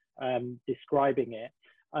you're describing it?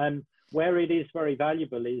 Where it is very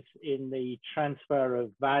valuable is in the transfer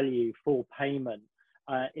of value for payment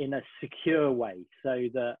in a secure way, so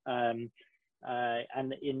that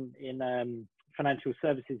and in financial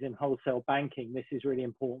services, in wholesale banking, this is really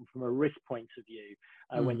important from a risk point of view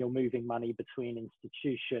when you're moving money between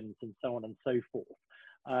institutions and so on and so forth.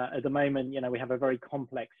 At the moment, we have a very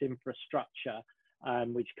complex infrastructure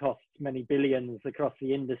which costs many billions across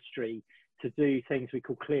the industry to do things we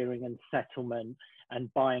call clearing and settlement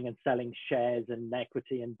and buying and selling shares and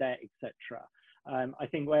equity and debt, etc. I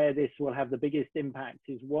think where this will have the biggest impact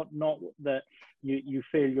is not that you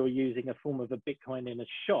feel you're using a form of a Bitcoin in a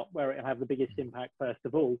shop. Where it'll have the biggest impact, first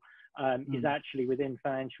of all, is actually within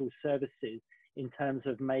financial services, in terms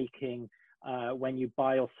of making when you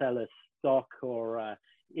buy or sell a stock or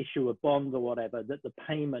issue a bond or whatever, that the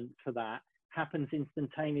payment for that happens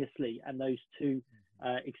instantaneously, and those two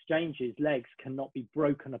exchanges legs cannot be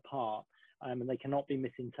broken apart, and they cannot be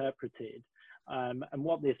misinterpreted. And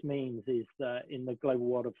what this means is that in the global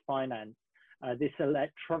world of finance, this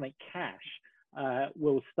electronic cash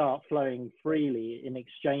will start flowing freely in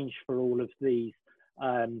exchange for all of these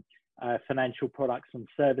financial products and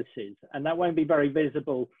services. And that won't be very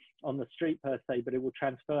visible on the street per se, but it will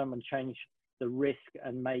transform and change the risk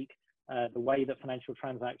and make the way that financial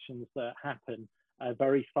transactions happen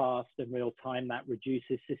very fast and real time. That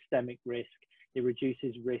reduces systemic risk. It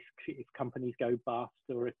reduces risk if companies go bust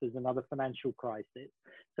or if there's another financial crisis.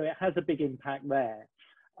 So it has a big impact there.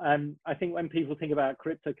 I think when people think about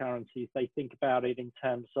cryptocurrencies, they think about it in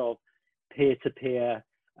terms of peer-to-peer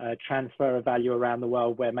transfer of value around the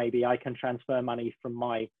world, where maybe I can transfer money from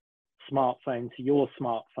my smartphone to your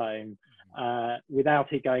smartphone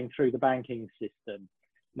without it going through the banking system.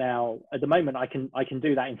 Now, at the moment, I can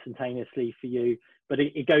do that instantaneously for you, but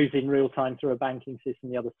it goes in real time through a banking system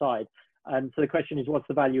the other side. So the question is, what's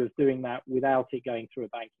the value of doing that without it going through a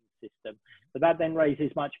banking system? But that then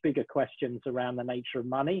raises much bigger questions around the nature of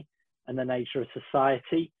money and the nature of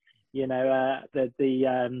society.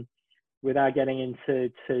 Without getting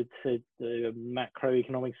into the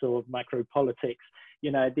macroeconomics or macro politics,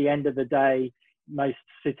 at the end of the day, most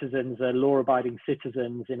citizens are law-abiding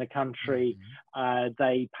citizens in a country.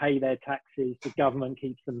 They pay their taxes. The government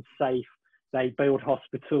keeps them safe. They build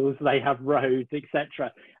hospitals. They have roads,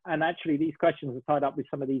 etc. And actually, these questions are tied up with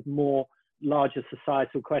some of these more larger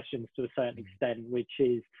societal questions to a certain extent, which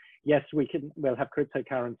is, yes, we'll have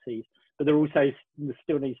cryptocurrencies, but there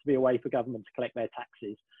still needs to be a way for government to collect their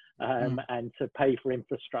taxes and to pay for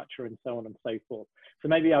infrastructure and so on and so forth. So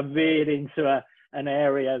maybe I've veered into an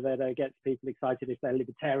area that gets people excited if they're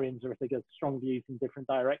libertarians or if they get strong views in different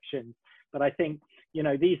directions. But I think,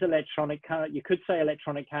 these you could say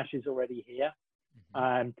electronic cash is already here.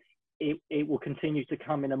 It will continue to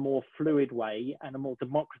come in a more fluid way and a more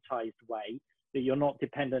democratized way, that you're not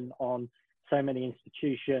dependent on so many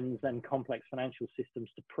institutions and complex financial systems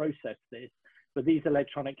to process this. But these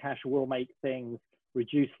electronic cash will make things,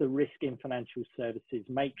 reduce the risk in financial services,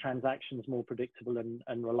 make transactions more predictable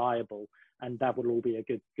and reliable, and that will all be a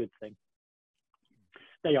good thing.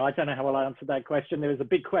 There you are. I don't know how well I answered that question. There was a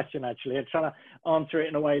big question, actually. I'm trying to answer it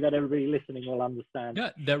in a way that everybody listening will understand.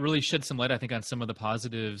 Yeah, that really shed some light, I think, on some of the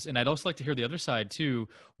positives. And I'd also like to hear the other side, too.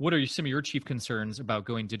 What are some of your chief concerns about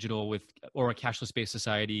going digital or a cashless-based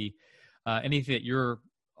society? Anything that you're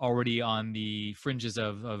already on the fringes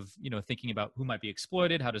of thinking about who might be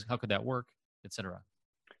exploited, how could that work, et cetera?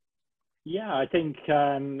 Yeah, I think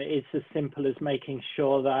it's as simple as making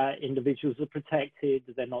sure that individuals are protected,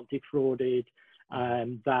 they're not defrauded,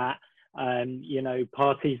 that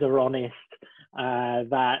parties are honest,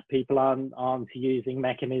 that people aren't using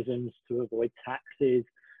mechanisms to avoid taxes,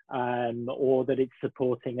 or that it's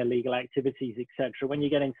supporting illegal activities, etc. When you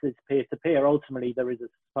get into this peer-to-peer, ultimately there is a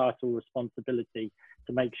societal responsibility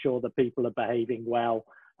to make sure that people are behaving well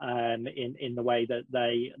in the way that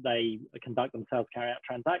they conduct themselves, carry out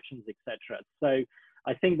transactions, etc. So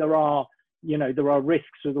I think there are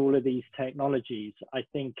risks with all of these technologies. I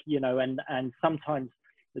think, and sometimes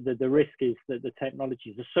the risk is that the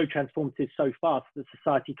technologies are so transformative so fast that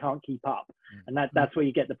society can't keep up. And that's where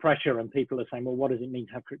you get the pressure, and people are saying, well, what does it mean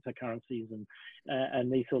to have cryptocurrencies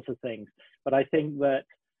and these sorts of things? But I think that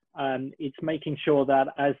it's making sure that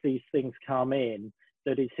as these things come in,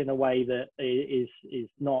 that it's in a way that is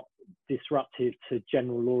not disruptive to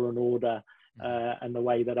general law and order and the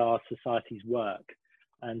way that our societies work.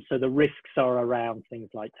 And so the risks are around things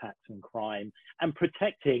like tax and crime, and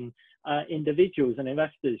protecting individuals and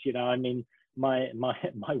investors. You know, I mean, my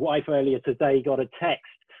wife earlier today got a text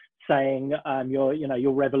saying your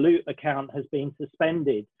Revolut account has been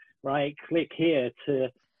suspended. Right, click here to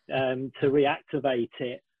reactivate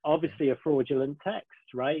it. Obviously, a fraudulent text.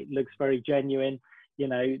 Right, looks very genuine. You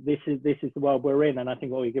know, this is the world we're in, and I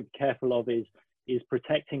think what we could be careful of is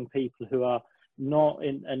protecting people who are not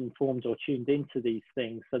informed or tuned into these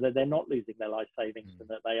things, so that they're not losing their life savings and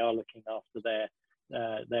that they are looking after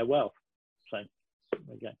their wealth. So there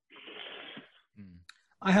we go.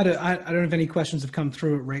 I don't know if any questions have come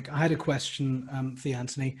through, Rick. I had a question for you,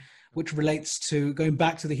 Anthony, which relates to going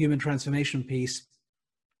back to the human transformation piece.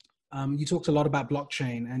 You talked a lot about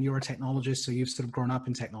blockchain, and you're a technologist, so you've sort of grown up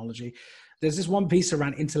in technology. There's this one piece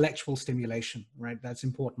around intellectual stimulation, right? That's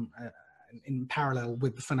important in parallel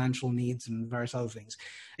with the financial needs and various other things.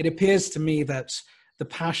 It appears to me that the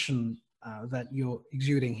passion that you're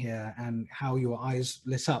exuding here, and how your eyes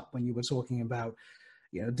lit up when you were talking about,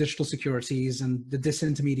 you know, digital securities and the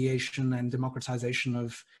disintermediation and democratization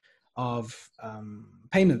of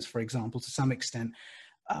payments, for example, to some extent,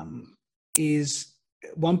 is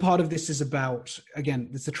one part of this is about, again,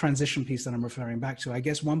 it's the transition piece that I'm referring back to. I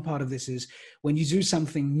guess one part of this is when you do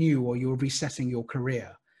something new, or you're resetting your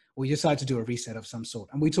career, or you decide to do a reset of some sort.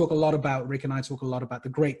 And we talk a lot about, Rick and I talk a lot about the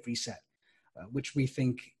Great Reset, which we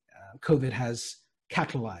think COVID has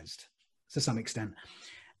catalyzed to some extent.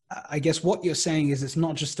 I guess what you're saying is it's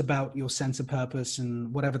not just about your sense of purpose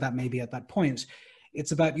and whatever that may be at that point.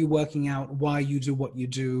 It's about you working out why you do what you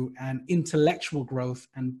do, and intellectual growth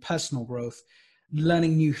and personal growth,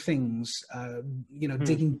 learning new things,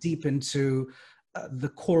 digging deep into the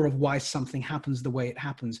core of why something happens the way it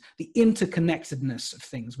happens, the interconnectedness of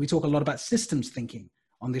things. We talk a lot about systems thinking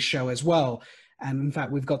on this show as well. And in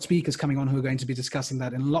fact, we've got speakers coming on who are going to be discussing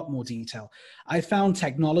that in a lot more detail. I found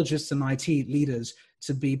technologists and IT leaders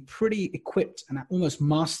to be pretty equipped and almost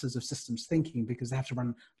masters of systems thinking, because they have to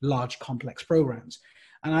run large, complex programs.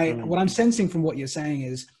 And what I'm sensing from what you're saying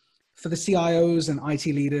is, for the CIOs and IT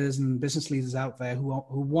leaders and business leaders out there who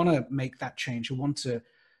want to make that change, who want to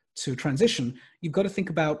transition, you've got to think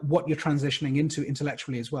about what you're transitioning into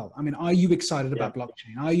intellectually as well. I mean, are you excited about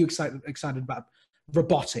blockchain? Are you excited about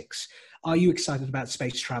robotics? Are you excited about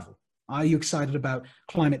space travel? Are you excited about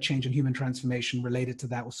climate change and human transformation related to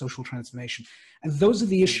that, or social transformation? And those are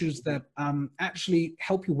the issues that actually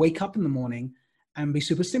help you wake up in the morning and be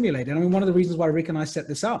super stimulated. I mean, one of the reasons why Rick and I set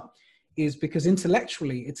this up is because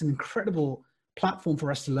intellectually, it's an incredible platform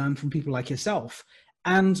for us to learn from people like yourself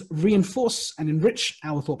and reinforce and enrich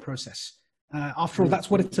our thought process. After all, that's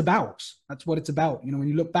what it's about. That's what it's about. You know, when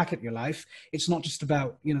you look back at your life, it's not just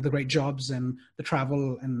about, you know, the great jobs and the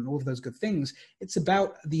travel and all of those good things. It's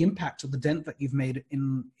about the impact of the dent that you've made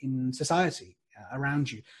in society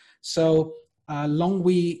around you. So long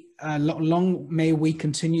may we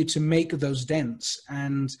continue to make those dents.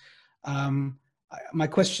 And my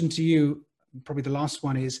question to you, probably the last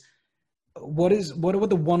one, is what are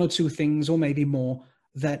the one or two things, or maybe more,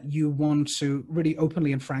 that you want to really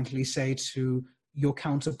openly and frankly say to your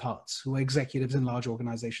counterparts who are executives in large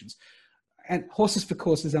organizations? And horses for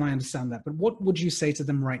courses, and I understand that, but what would you say to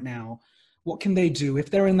them right now? What can they do if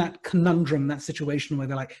they're in that conundrum, that situation where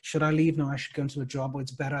they're like, should I leave? No, I should go into a job, or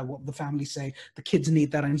it's better. What the family say, the kids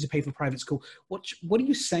need that, I need to pay for private school. What are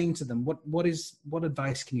you saying to them? What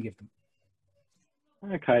advice can you give them?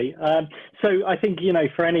 Okay, so I think, you know,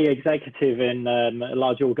 for any executive in a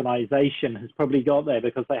large organization has probably got there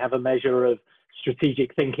because they have a measure of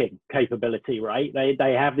strategic thinking capability, right?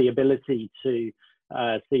 They have the ability to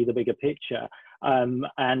see the bigger picture,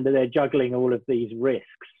 and they're juggling all of these risks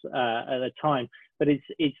at a time. But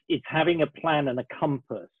it's having a plan and a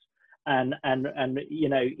compass, and you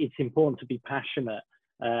know, it's important to be passionate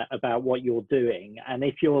about what you're doing. And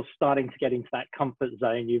if you're starting to get into that comfort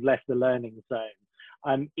zone, you've left the learning zone.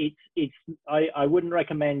 I wouldn't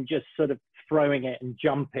recommend just sort of throwing it and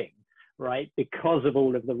jumping, right? Because of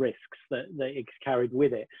all of the risks that it's carried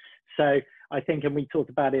with it. So I think, and we talked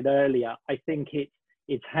about it earlier, I think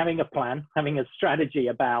it's having a plan, having a strategy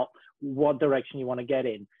about what direction you want to get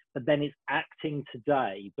in, but then it's acting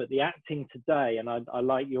today. But the acting today, and I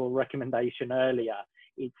like your recommendation earlier,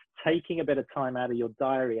 it's taking a bit of time out of your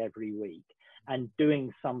diary every week and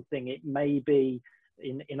doing something. It may be,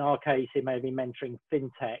 in our case, it may be mentoring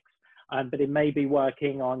fintechs, but it may be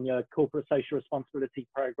working on your corporate social responsibility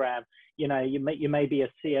program. You know, you may be a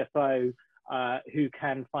CFO who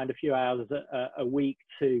can find a few hours a week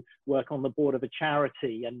to work on the board of a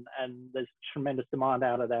charity, and there's tremendous demand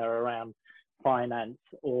out of there around finance.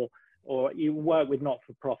 Or or you work with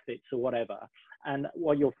not-for-profits or whatever. And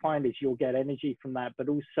what you'll find is you'll get energy from that, but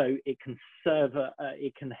also it can serve,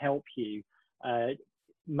 it can help you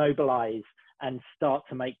mobilize and start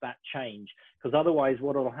to make that change. Because otherwise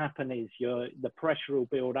what will happen is the pressure will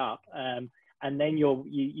build up, and then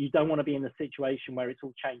you don't want to be in a situation where it's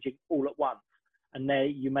all changing all at once. And there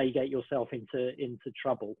you may get yourself into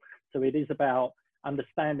trouble. So it is about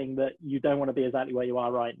understanding that you don't want to be exactly where you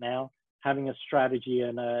are right now, having a strategy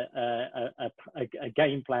and a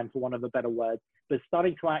game plan, for one of a better word, but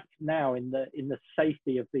starting to act now in the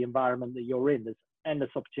safety of the environment that you're in. There's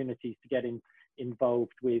endless opportunities to get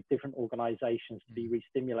involved with different organizations to be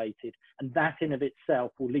re-stimulated. And that in of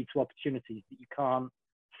itself will lead to opportunities that you can't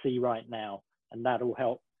see right now. And that will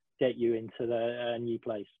help get you into the new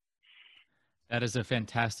place. That is a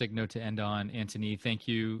fantastic note to end on, Anthony. Thank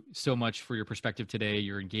you so much for your perspective today,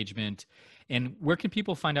 your engagement. And where can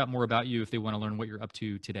people find out more about you if they want to learn what you're up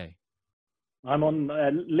to today? I'm on I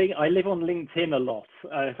live on LinkedIn a lot.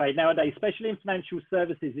 Nowadays, especially in financial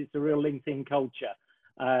services, it's a real LinkedIn culture.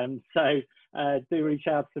 So do reach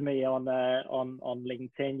out to me on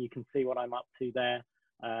LinkedIn. You can see what I'm up to there.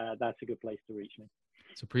 That's a good place to reach me.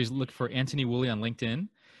 So please look for Anthony Woolley on LinkedIn.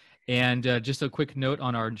 And just a quick note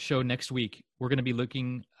on our show next week, we're going to be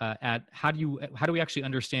looking at how do we actually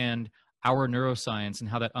understand our neuroscience and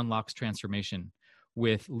how that unlocks transformation,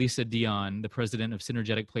 with Lisa Dion, the president of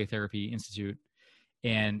Synergetic Play Therapy Institute.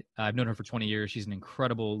 And I've known her for 20 years. She's an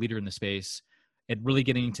incredible leader in the space. And really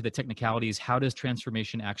getting into the technicalities. How does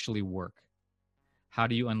transformation actually work? How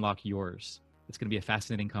do you unlock yours? It's going to be a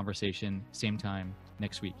fascinating conversation, same time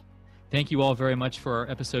next week. Thank you all very much for our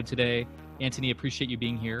episode today. Anthony, appreciate you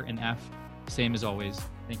being here. And Af, same as always.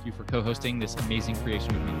 Thank you for co-hosting this amazing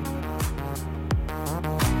creation with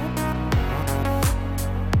me.